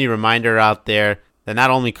friendly reminder out there that not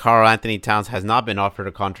only Karl Anthony Towns has not been offered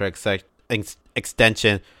a contract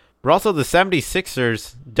extension, but also the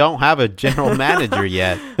 76ers don't have a general manager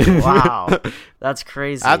yet. Wow, that's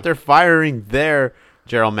crazy. After firing their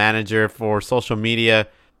general manager for social media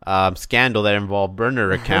scandal that involved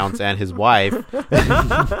burner accounts and his wife.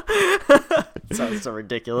 Sounds so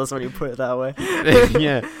ridiculous when you put it that way.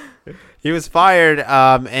 Yeah. He was fired,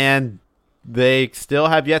 and they still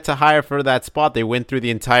have yet to hire for that spot. They went through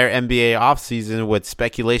the entire NBA offseason with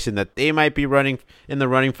speculation that they might be running for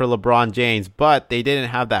LeBron James, but they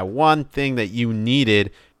didn't have that one thing that you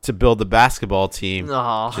needed to build the basketball team,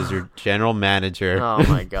 Oh. which is your general manager. Oh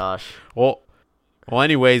my gosh. Well,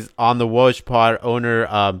 anyways, on the Woj Pod,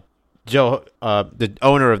 the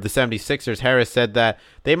owner of the 76ers, Harris, said that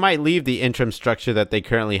they might leave the interim structure that they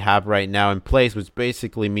currently have right now in place, which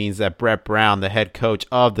basically means that Brett Brown, the head coach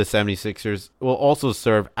of the 76ers, will also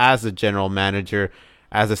serve as the general manager,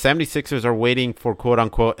 as the 76ers are waiting for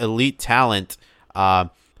quote-unquote elite talent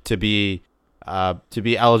to be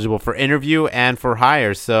eligible for interview and for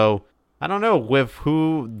hire. So I don't know with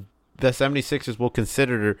who the 76ers will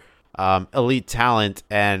consider elite talent,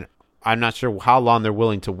 and I'm not sure how long they're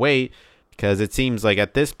willing to wait, because it seems like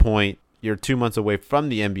at this point you're 2 months away from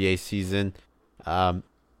the NBA season.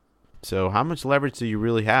 So how much leverage do you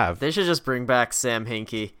really have? They should just bring back Sam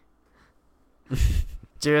Hinkie.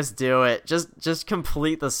 Just do it. Just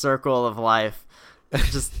complete the circle of life.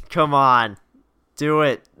 Just come on. Do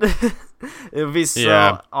it. It would be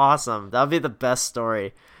so awesome. That would be the best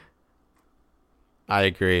story. I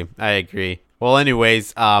agree. Well,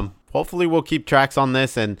 anyways, hopefully we'll keep tracks on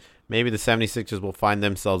this, and maybe the 76ers will find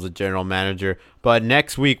themselves a general manager. But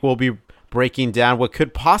next week we'll be breaking down what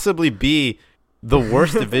could possibly be the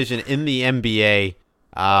worst division in the NBA,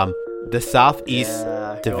 the Southeast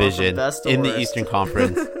Division in the Eastern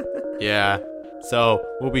Conference. Yeah. So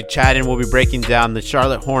we'll be chatting. We'll be breaking down the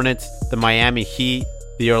Charlotte Hornets, the Miami Heat,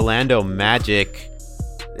 the Orlando Magic,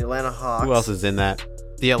 the Atlanta Hawks. Who else is in that?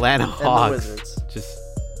 The Atlanta Hawks. And the Wizards.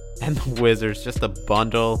 And the Wizards. Just a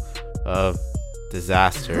bundle of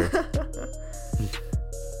disaster.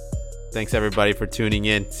 Thanks everybody for tuning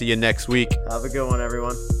in. See you next week. Have a good one,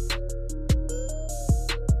 everyone.